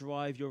ultimately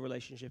drive your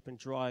relationship and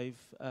drive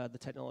the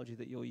technology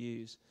that you'll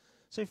use.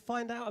 So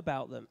find out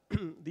about them.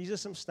 These are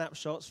some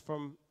snapshots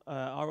from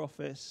our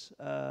office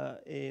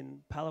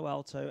in Palo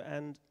Alto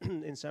and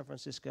in San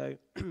Francisco.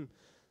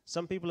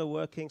 Some people are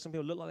working, some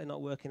people look like they're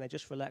not working, they're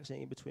just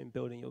relaxing in between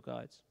building your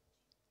guides.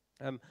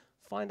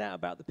 Find out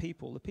about the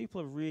people. The people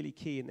are really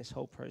key in this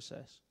whole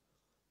process.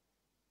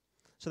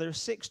 So there are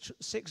six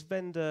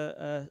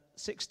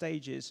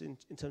stages in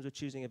terms of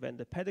choosing a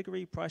vendor: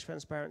 pedigree, price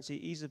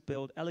transparency, ease of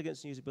build,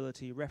 elegance and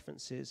usability,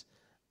 references,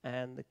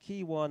 and the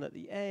key one at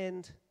the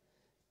end,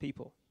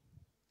 people.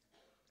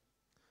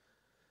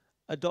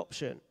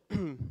 Adoption.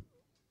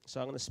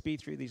 So I'm going to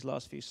speed through these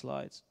last few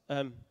slides.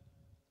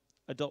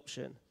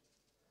 Adoption.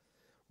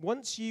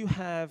 Once you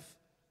have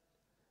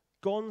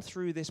gone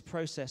through this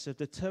process of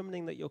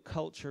determining that your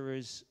culture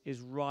is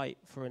right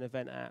for an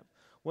event app,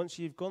 once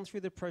you've gone through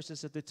the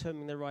process of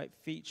determining the right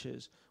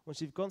features, once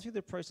you've gone through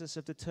the process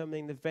of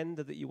determining the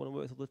vendor that you want to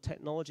work with, or the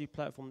technology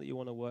platform that you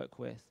want to work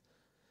with,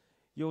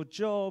 your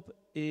job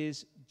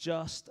is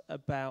just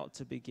about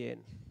to begin.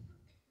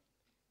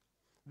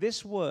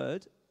 This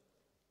word,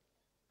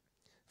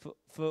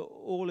 for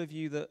all of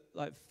you that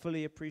like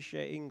fully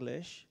appreciate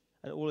English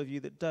and all of you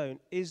that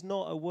don't, is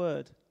not a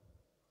word.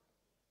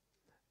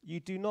 You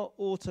do not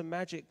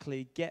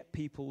automatically get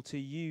people to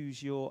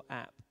use your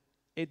app.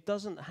 It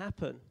doesn't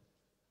happen.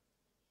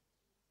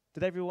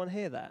 Did everyone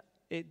hear that?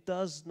 It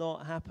does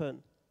not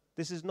happen.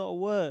 This is not a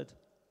word.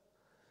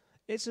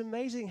 It's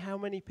amazing how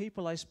many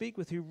people I speak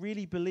with who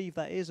really believe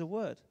that is a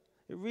word.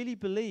 They really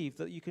believe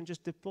that you can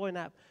just deploy an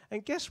app.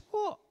 And guess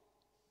what?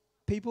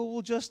 People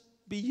will just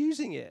be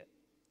using it.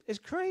 It's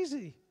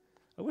crazy.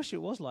 I wish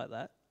it was like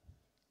that.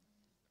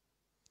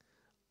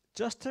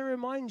 Just to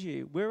remind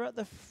you, we're at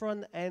the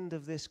front end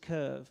of this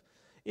curve.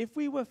 If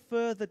we were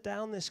further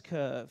down this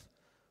curve,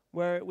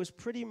 where it was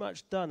pretty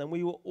much done and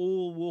we were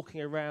all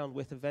walking around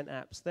with event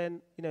apps,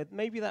 then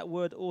maybe that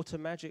word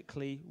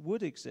automatically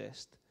would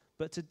exist.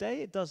 But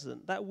today it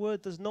doesn't. That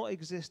word does not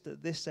exist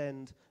at this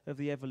end of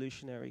the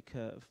evolutionary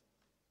curve.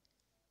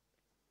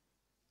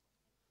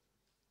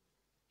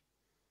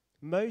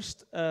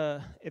 Most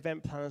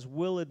event planners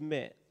will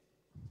admit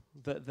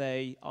that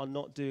they are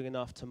not doing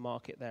enough to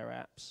market their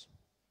apps.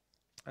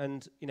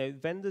 And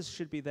vendors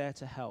should be there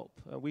to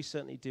help. We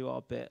certainly do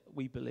our bit,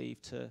 we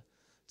believe, to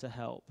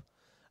help.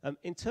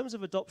 In terms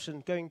of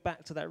adoption, going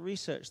back to that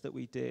research that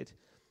we did,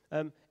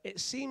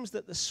 it seems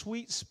that the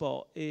sweet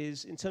spot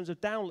is, in terms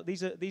of download,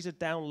 these are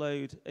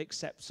download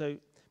accept. So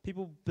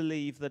people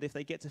believe that if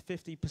they get to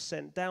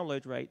 50%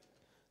 download rate,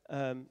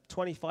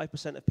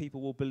 25% of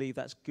people will believe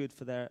that's good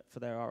for their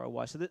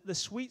ROI. So the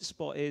sweet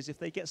spot is if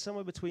they get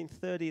somewhere between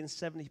 30 and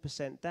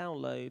 70%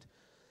 download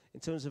in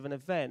terms of an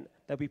event,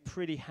 they'll be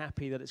pretty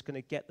happy that it's going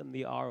to get them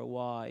the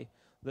ROI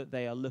that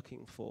they are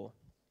looking for.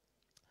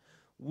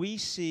 We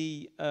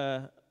see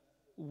lots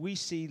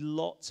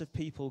of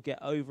people get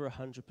over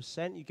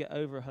 100%. You get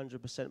over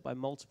 100% by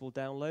multiple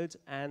downloads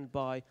and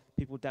by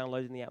people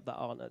downloading the app that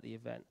aren't at the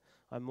event.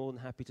 I'm more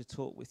than happy to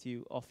talk with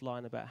you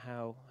offline about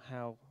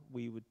how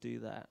we would do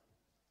that.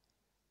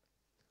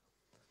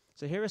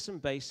 So here are some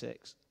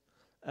basics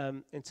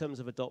in terms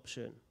of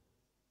adoption.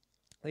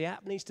 The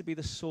app needs to be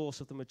the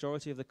source of the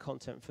majority of the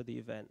content for the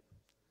event.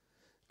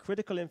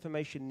 Critical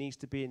information needs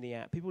to be in the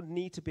app. People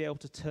need to be able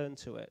to turn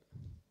to it.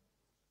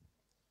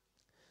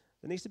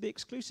 There needs to be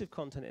exclusive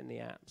content in the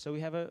app. So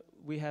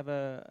we have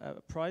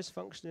a prize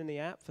function in the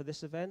app for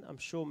this event. I'm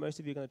sure most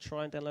of you are going to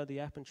try and download the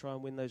app and try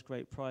and win those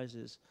great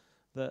prizes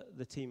that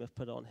the team have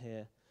put on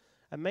here.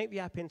 And make the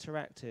app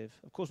interactive.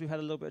 Of course, we've had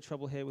a little bit of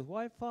trouble here with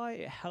Wi-Fi.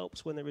 It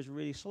helps when there is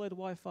really solid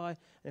Wi-Fi. And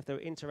if there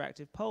are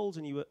interactive polls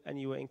and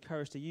you were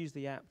encouraged to use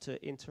the app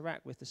to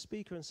interact with the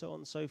speaker and so on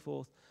and so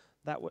forth,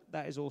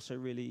 that is also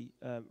really,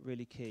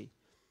 really key.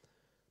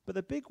 But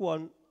the big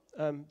one,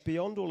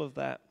 beyond all of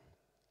that,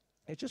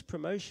 it's just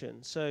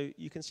promotion. So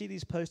you can see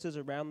these posters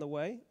around the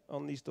way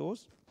on these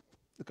doors.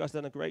 The guy's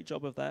done a great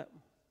job of that.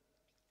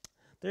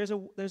 There's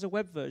a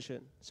web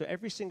version. So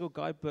every single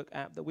guidebook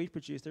app that we've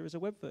produced, there is a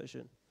web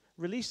version.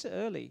 Release it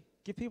early.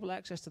 Give people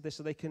access to this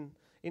so they can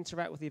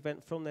interact with the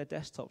event from their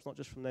desktops, not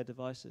just from their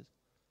devices.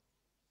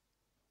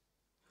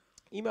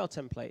 Email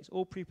templates,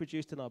 all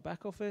pre-produced in our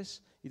back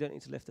office. You don't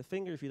need to lift a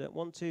finger if you don't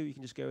want to. You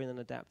can just go in and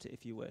adapt it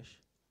if you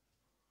wish.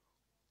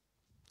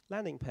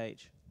 Landing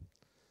page.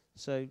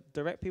 So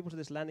direct people to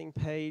this landing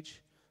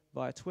page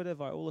via Twitter,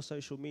 via all the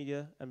social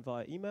media, and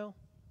via email.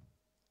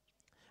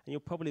 And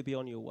you'll probably be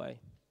on your way.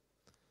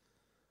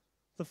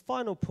 The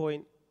final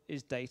point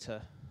is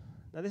data.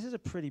 Now, this is a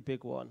pretty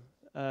big one.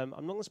 I'm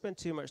not going to spend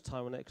too much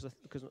time on it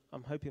because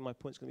I'm hoping my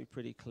point's going to be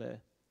pretty clear.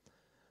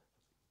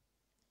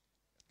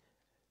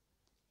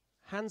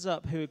 Hands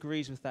up who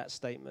agrees with that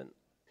statement.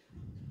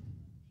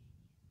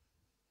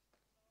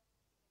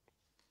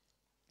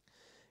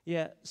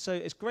 Yeah, so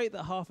it's great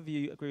that half of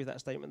you agree with that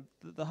statement.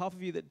 The half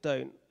of you that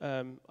don't,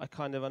 I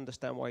kind of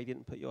understand why you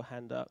didn't put your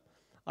hand up.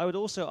 I would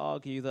also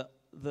argue that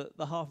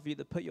the half of you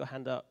that put your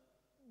hand up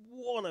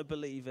want to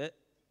believe it,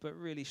 but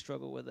really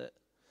struggle with it.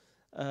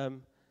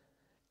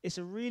 It's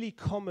a really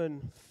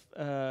common,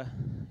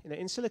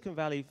 in Silicon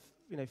Valley,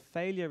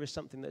 failure is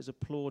something that is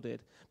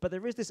applauded. But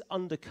there is this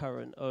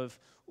undercurrent of,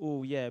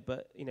 oh yeah,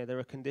 but there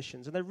are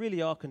conditions, and there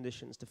really are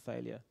conditions to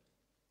failure.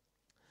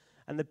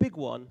 And the big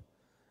one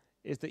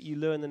is that you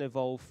learn and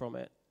evolve from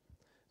it.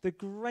 The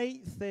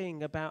great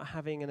thing about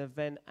having an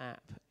event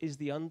app is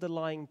the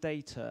underlying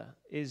data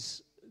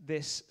is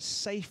this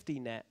safety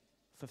net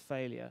for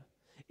failure.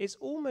 It's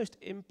almost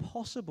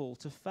impossible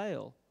to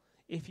fail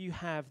if you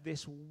have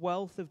this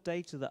wealth of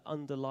data that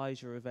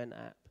underlies your event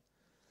app.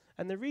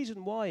 And the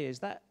reason why is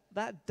that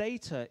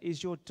data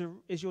is your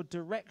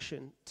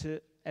direction to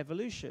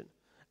evolution.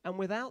 And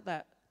without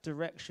that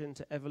direction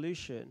to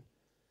evolution,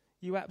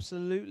 you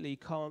absolutely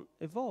can't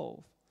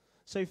evolve.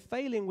 So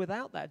failing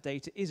without that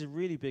data is a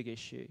really big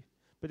issue.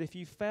 But if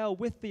you fail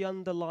with the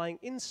underlying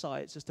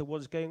insights as to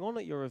what is going on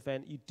at your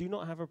event, you do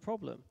not have a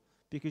problem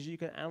because you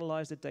can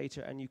analyze the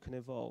data and you can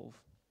evolve.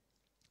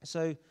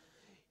 So,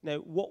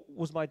 what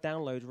was my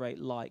download rate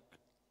like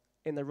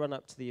in the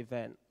run-up to the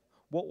event?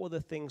 What were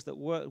the things that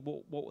worked?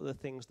 What were the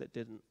things that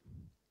didn't?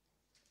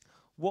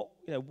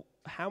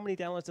 How many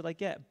downloads did I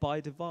get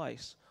by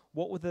device?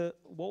 What were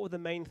the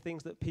main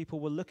things that people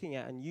were looking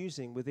at and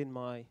using within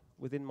my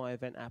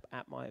event app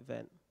at my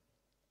event?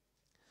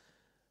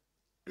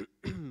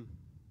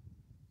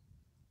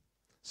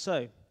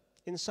 So,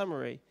 in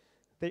summary,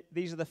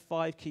 these are the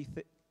five key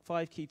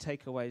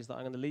takeaways that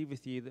I'm going to leave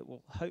with you that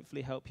will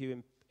hopefully help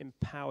you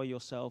empower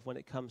yourself when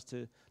it comes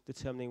to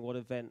determining what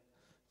event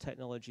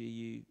technology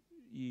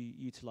you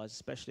utilize,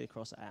 especially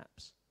across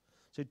apps.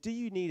 So, do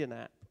you need an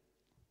app?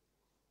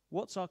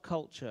 What's our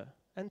culture?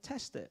 And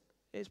test it.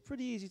 It's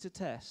pretty easy to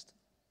test.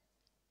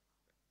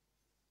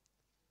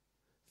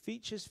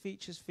 Features,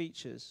 features,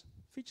 features.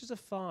 Features are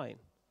fine.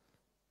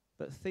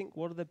 But think,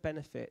 what are the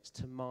benefits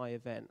to my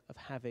event of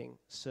having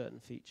certain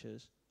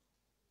features?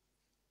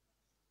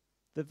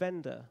 The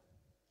vendor.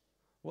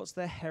 What's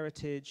their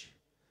heritage?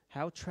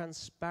 How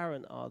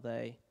transparent are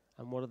they?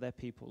 And what are their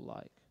people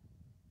like?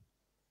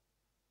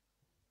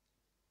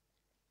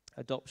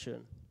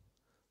 Adoption.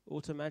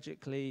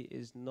 Automagically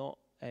is not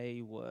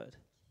a word.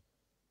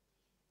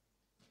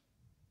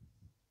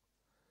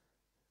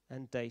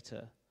 And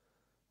data.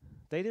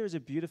 Data is a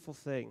beautiful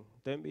thing.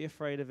 Don't be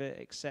afraid of it.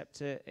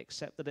 Accept it.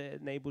 Accept that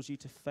it enables you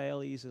to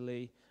fail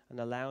easily and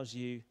allows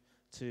you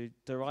to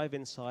derive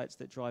insights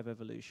that drive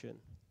evolution.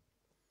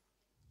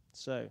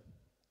 So,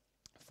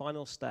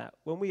 final stat.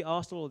 When we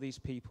asked all of these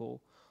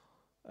people,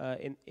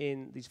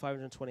 in these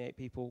 528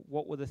 people,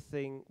 what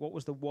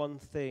was the one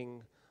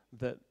thing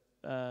that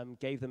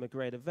gave them a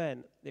great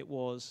event? It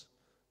was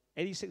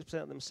 86%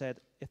 of them said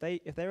if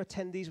their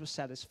attendees were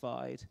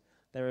satisfied,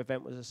 their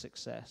event was a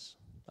success.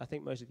 I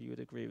think most of you would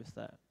agree with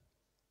that.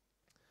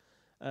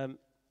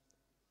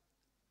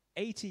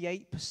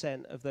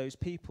 88% of those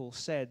people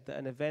said that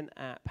an event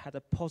app had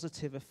a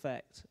positive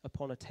effect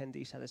upon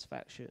attendee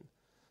satisfaction.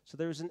 So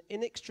there is an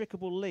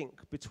inextricable link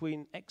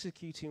between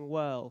executing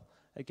well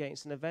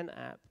against an event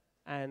app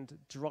and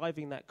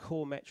driving that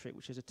core metric,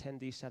 which is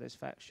attendee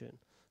satisfaction.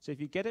 So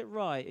if you get it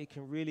right, it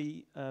can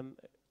really,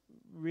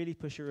 really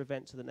push your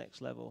event to the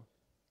next level.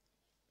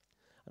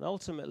 And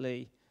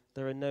ultimately,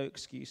 there are no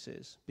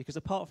excuses, because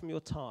apart from your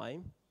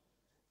time,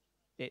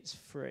 it's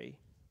free.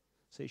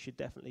 So you should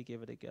definitely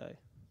give it a go.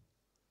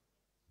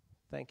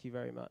 Thank you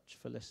very much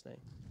for listening.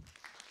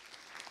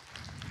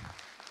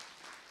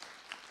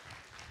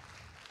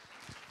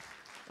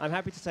 I'm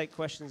happy to take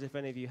questions if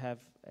any of you have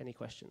any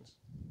questions.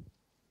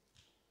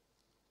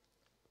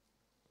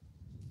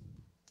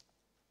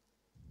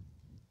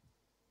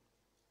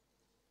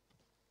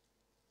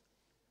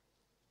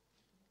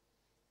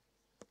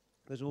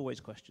 There's always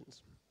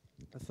questions.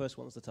 The first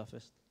one's the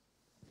toughest.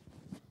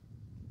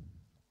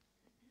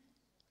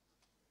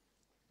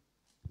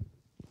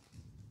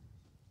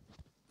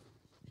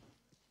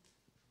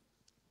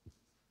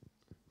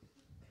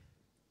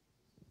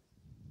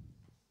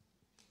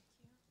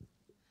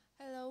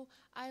 Hello,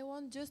 I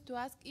want just to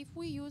ask if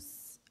we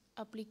use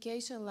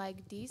application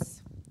like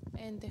this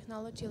and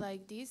technology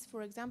like this.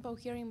 For example,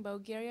 here in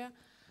Bulgaria,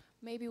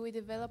 maybe we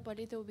develop a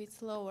little bit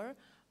slower,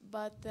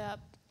 but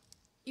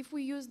if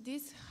we use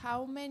this,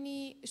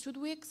 should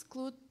we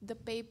exclude the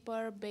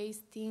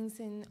paper-based things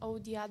and all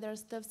the other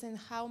stuffs, and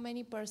how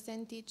many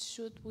percentage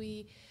should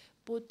we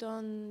put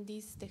on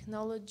this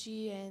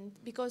technology? And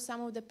because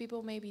some of the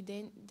people maybe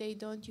they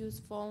don't use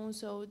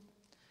phones, so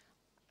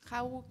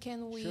how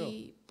can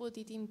we put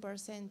it in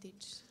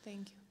percentage?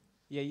 Thank you.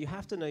 Yeah, you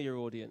have to know your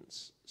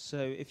audience. So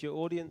if your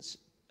audience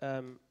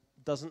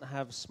doesn't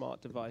have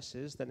smart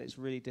devices, then it's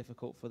really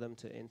difficult for them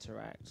to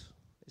interact.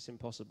 It's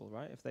impossible,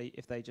 right? If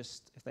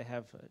they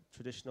have a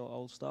traditional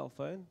old-style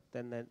phone,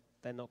 then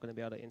they're not going to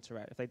be able to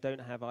interact. If they don't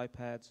have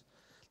iPads,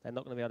 they're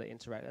not going to be able to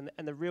interact.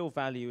 And the real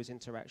value is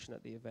interaction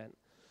at the event.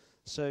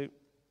 So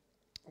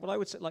Well, I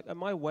would say, like at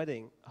my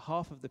wedding,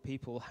 half of the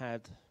people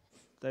had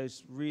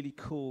those really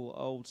cool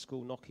old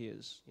school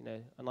Nokias, you know,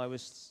 and I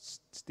was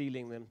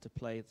stealing them to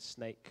play the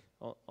Snake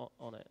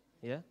on it,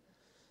 yeah?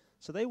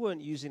 So they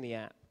weren't using the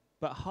app,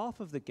 but half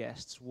of the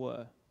guests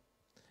were,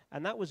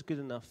 and that was good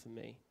enough for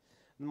me.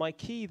 My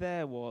key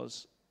there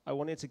was I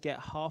wanted to get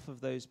half of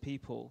those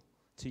people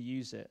to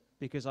use it,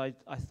 because I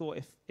thought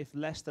if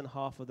less than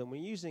half of them were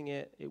using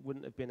it, it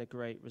wouldn't have been a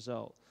great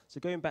result. So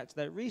going back to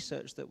that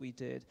research that we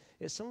did,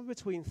 it's somewhere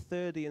between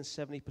 30 and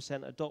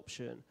 70%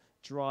 adoption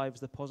drives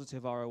the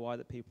positive ROI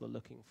that people are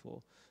looking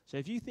for. So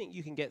if you think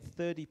you can get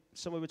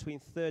somewhere between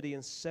 30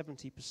 and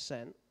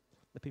 70%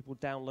 the people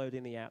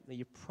downloading the app, then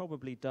you've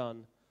probably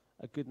done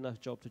a good enough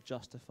job to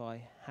justify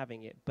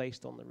having it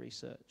based on the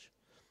research.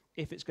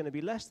 If it's going to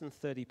be less than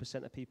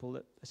 30% of people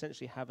that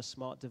essentially have a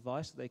smart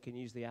device that they can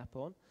use the app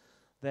on,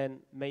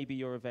 then maybe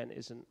your event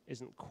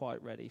isn't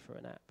quite ready for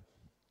an app.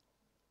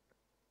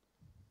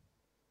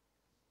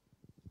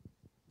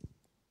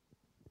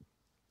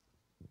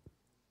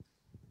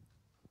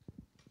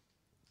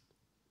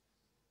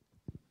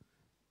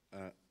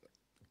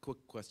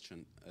 Quick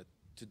question.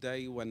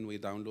 Today, when we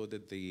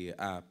downloaded the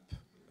app,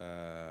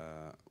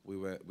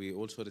 we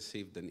also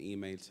received an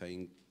email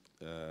saying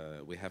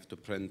we have to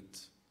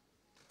print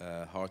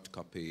hard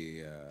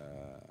copy,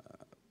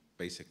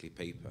 basically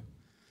paper.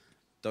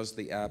 Does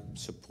the app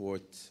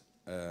support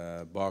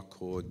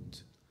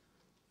barcode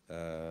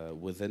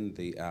within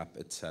the app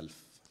itself?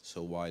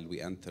 So while we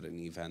enter an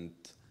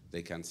event,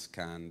 they can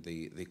scan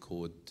the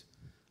code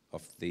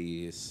of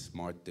the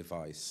smart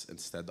device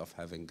instead of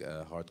having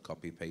a hard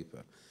copy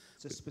paper.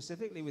 So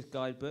specifically with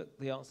Guidebook,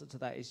 the answer to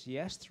that is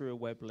yes, through a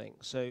web link.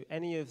 So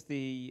any of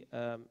the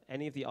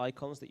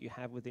icons that you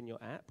have within your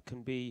app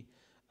can be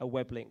a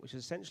web link, which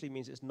essentially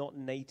means it's not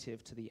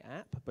native to the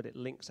app, but it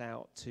links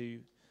out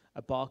to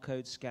a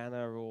barcode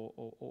scanner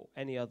or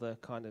any other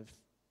kind of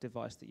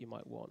device that you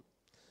might want.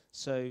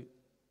 So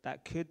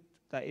that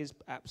is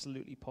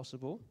absolutely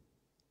possible.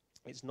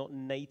 It's not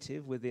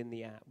native within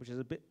the app, which is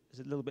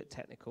a little bit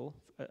technical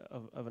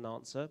of an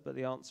answer, but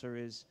the answer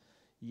is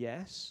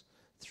yes,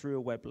 through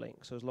a web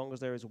link. So as long as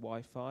there is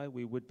Wi-Fi,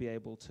 we would be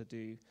able to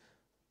do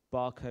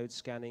barcode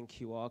scanning,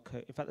 QR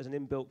code. In fact, there's an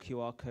inbuilt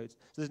QR code.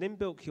 So there's an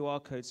inbuilt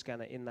QR code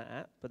scanner in that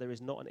app, but there is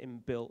not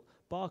an inbuilt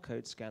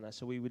barcode scanner.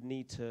 So we would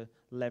need to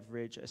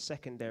leverage a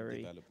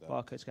secondary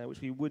barcode scanner, which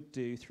we would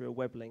do through a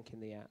web link in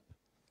the app.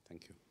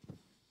 Thank you.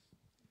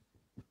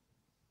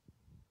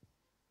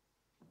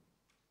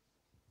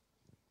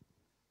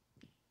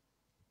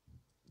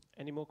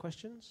 Any more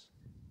questions?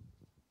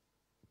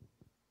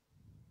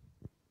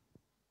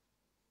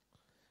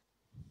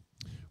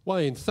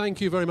 Wayne,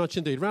 thank you very much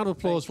indeed. Round of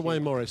applause for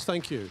Wayne Morris.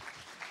 Thank you.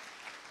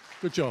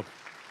 Good job.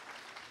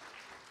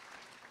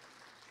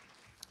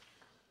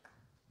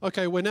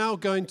 Okay, we're now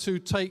going to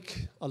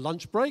take a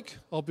lunch break.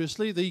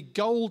 Obviously, the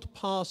gold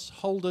pass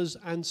holders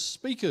and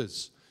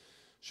speakers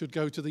should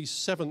go to the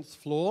 7th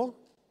floor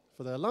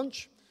for their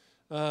lunch.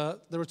 There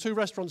are 2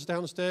 restaurants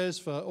downstairs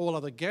for all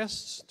other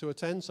guests to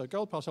attend. So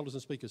gold pass holders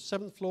and speakers,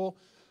 7th floor.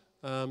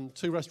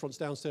 2 restaurants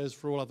downstairs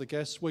for all other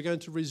guests. We're going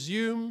to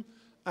resume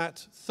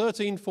at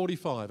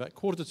 13:45, at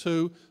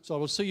 1:45. So I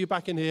will see you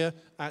back in here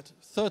at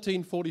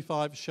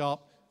 13:45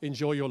 sharp.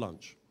 Enjoy your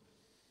lunch.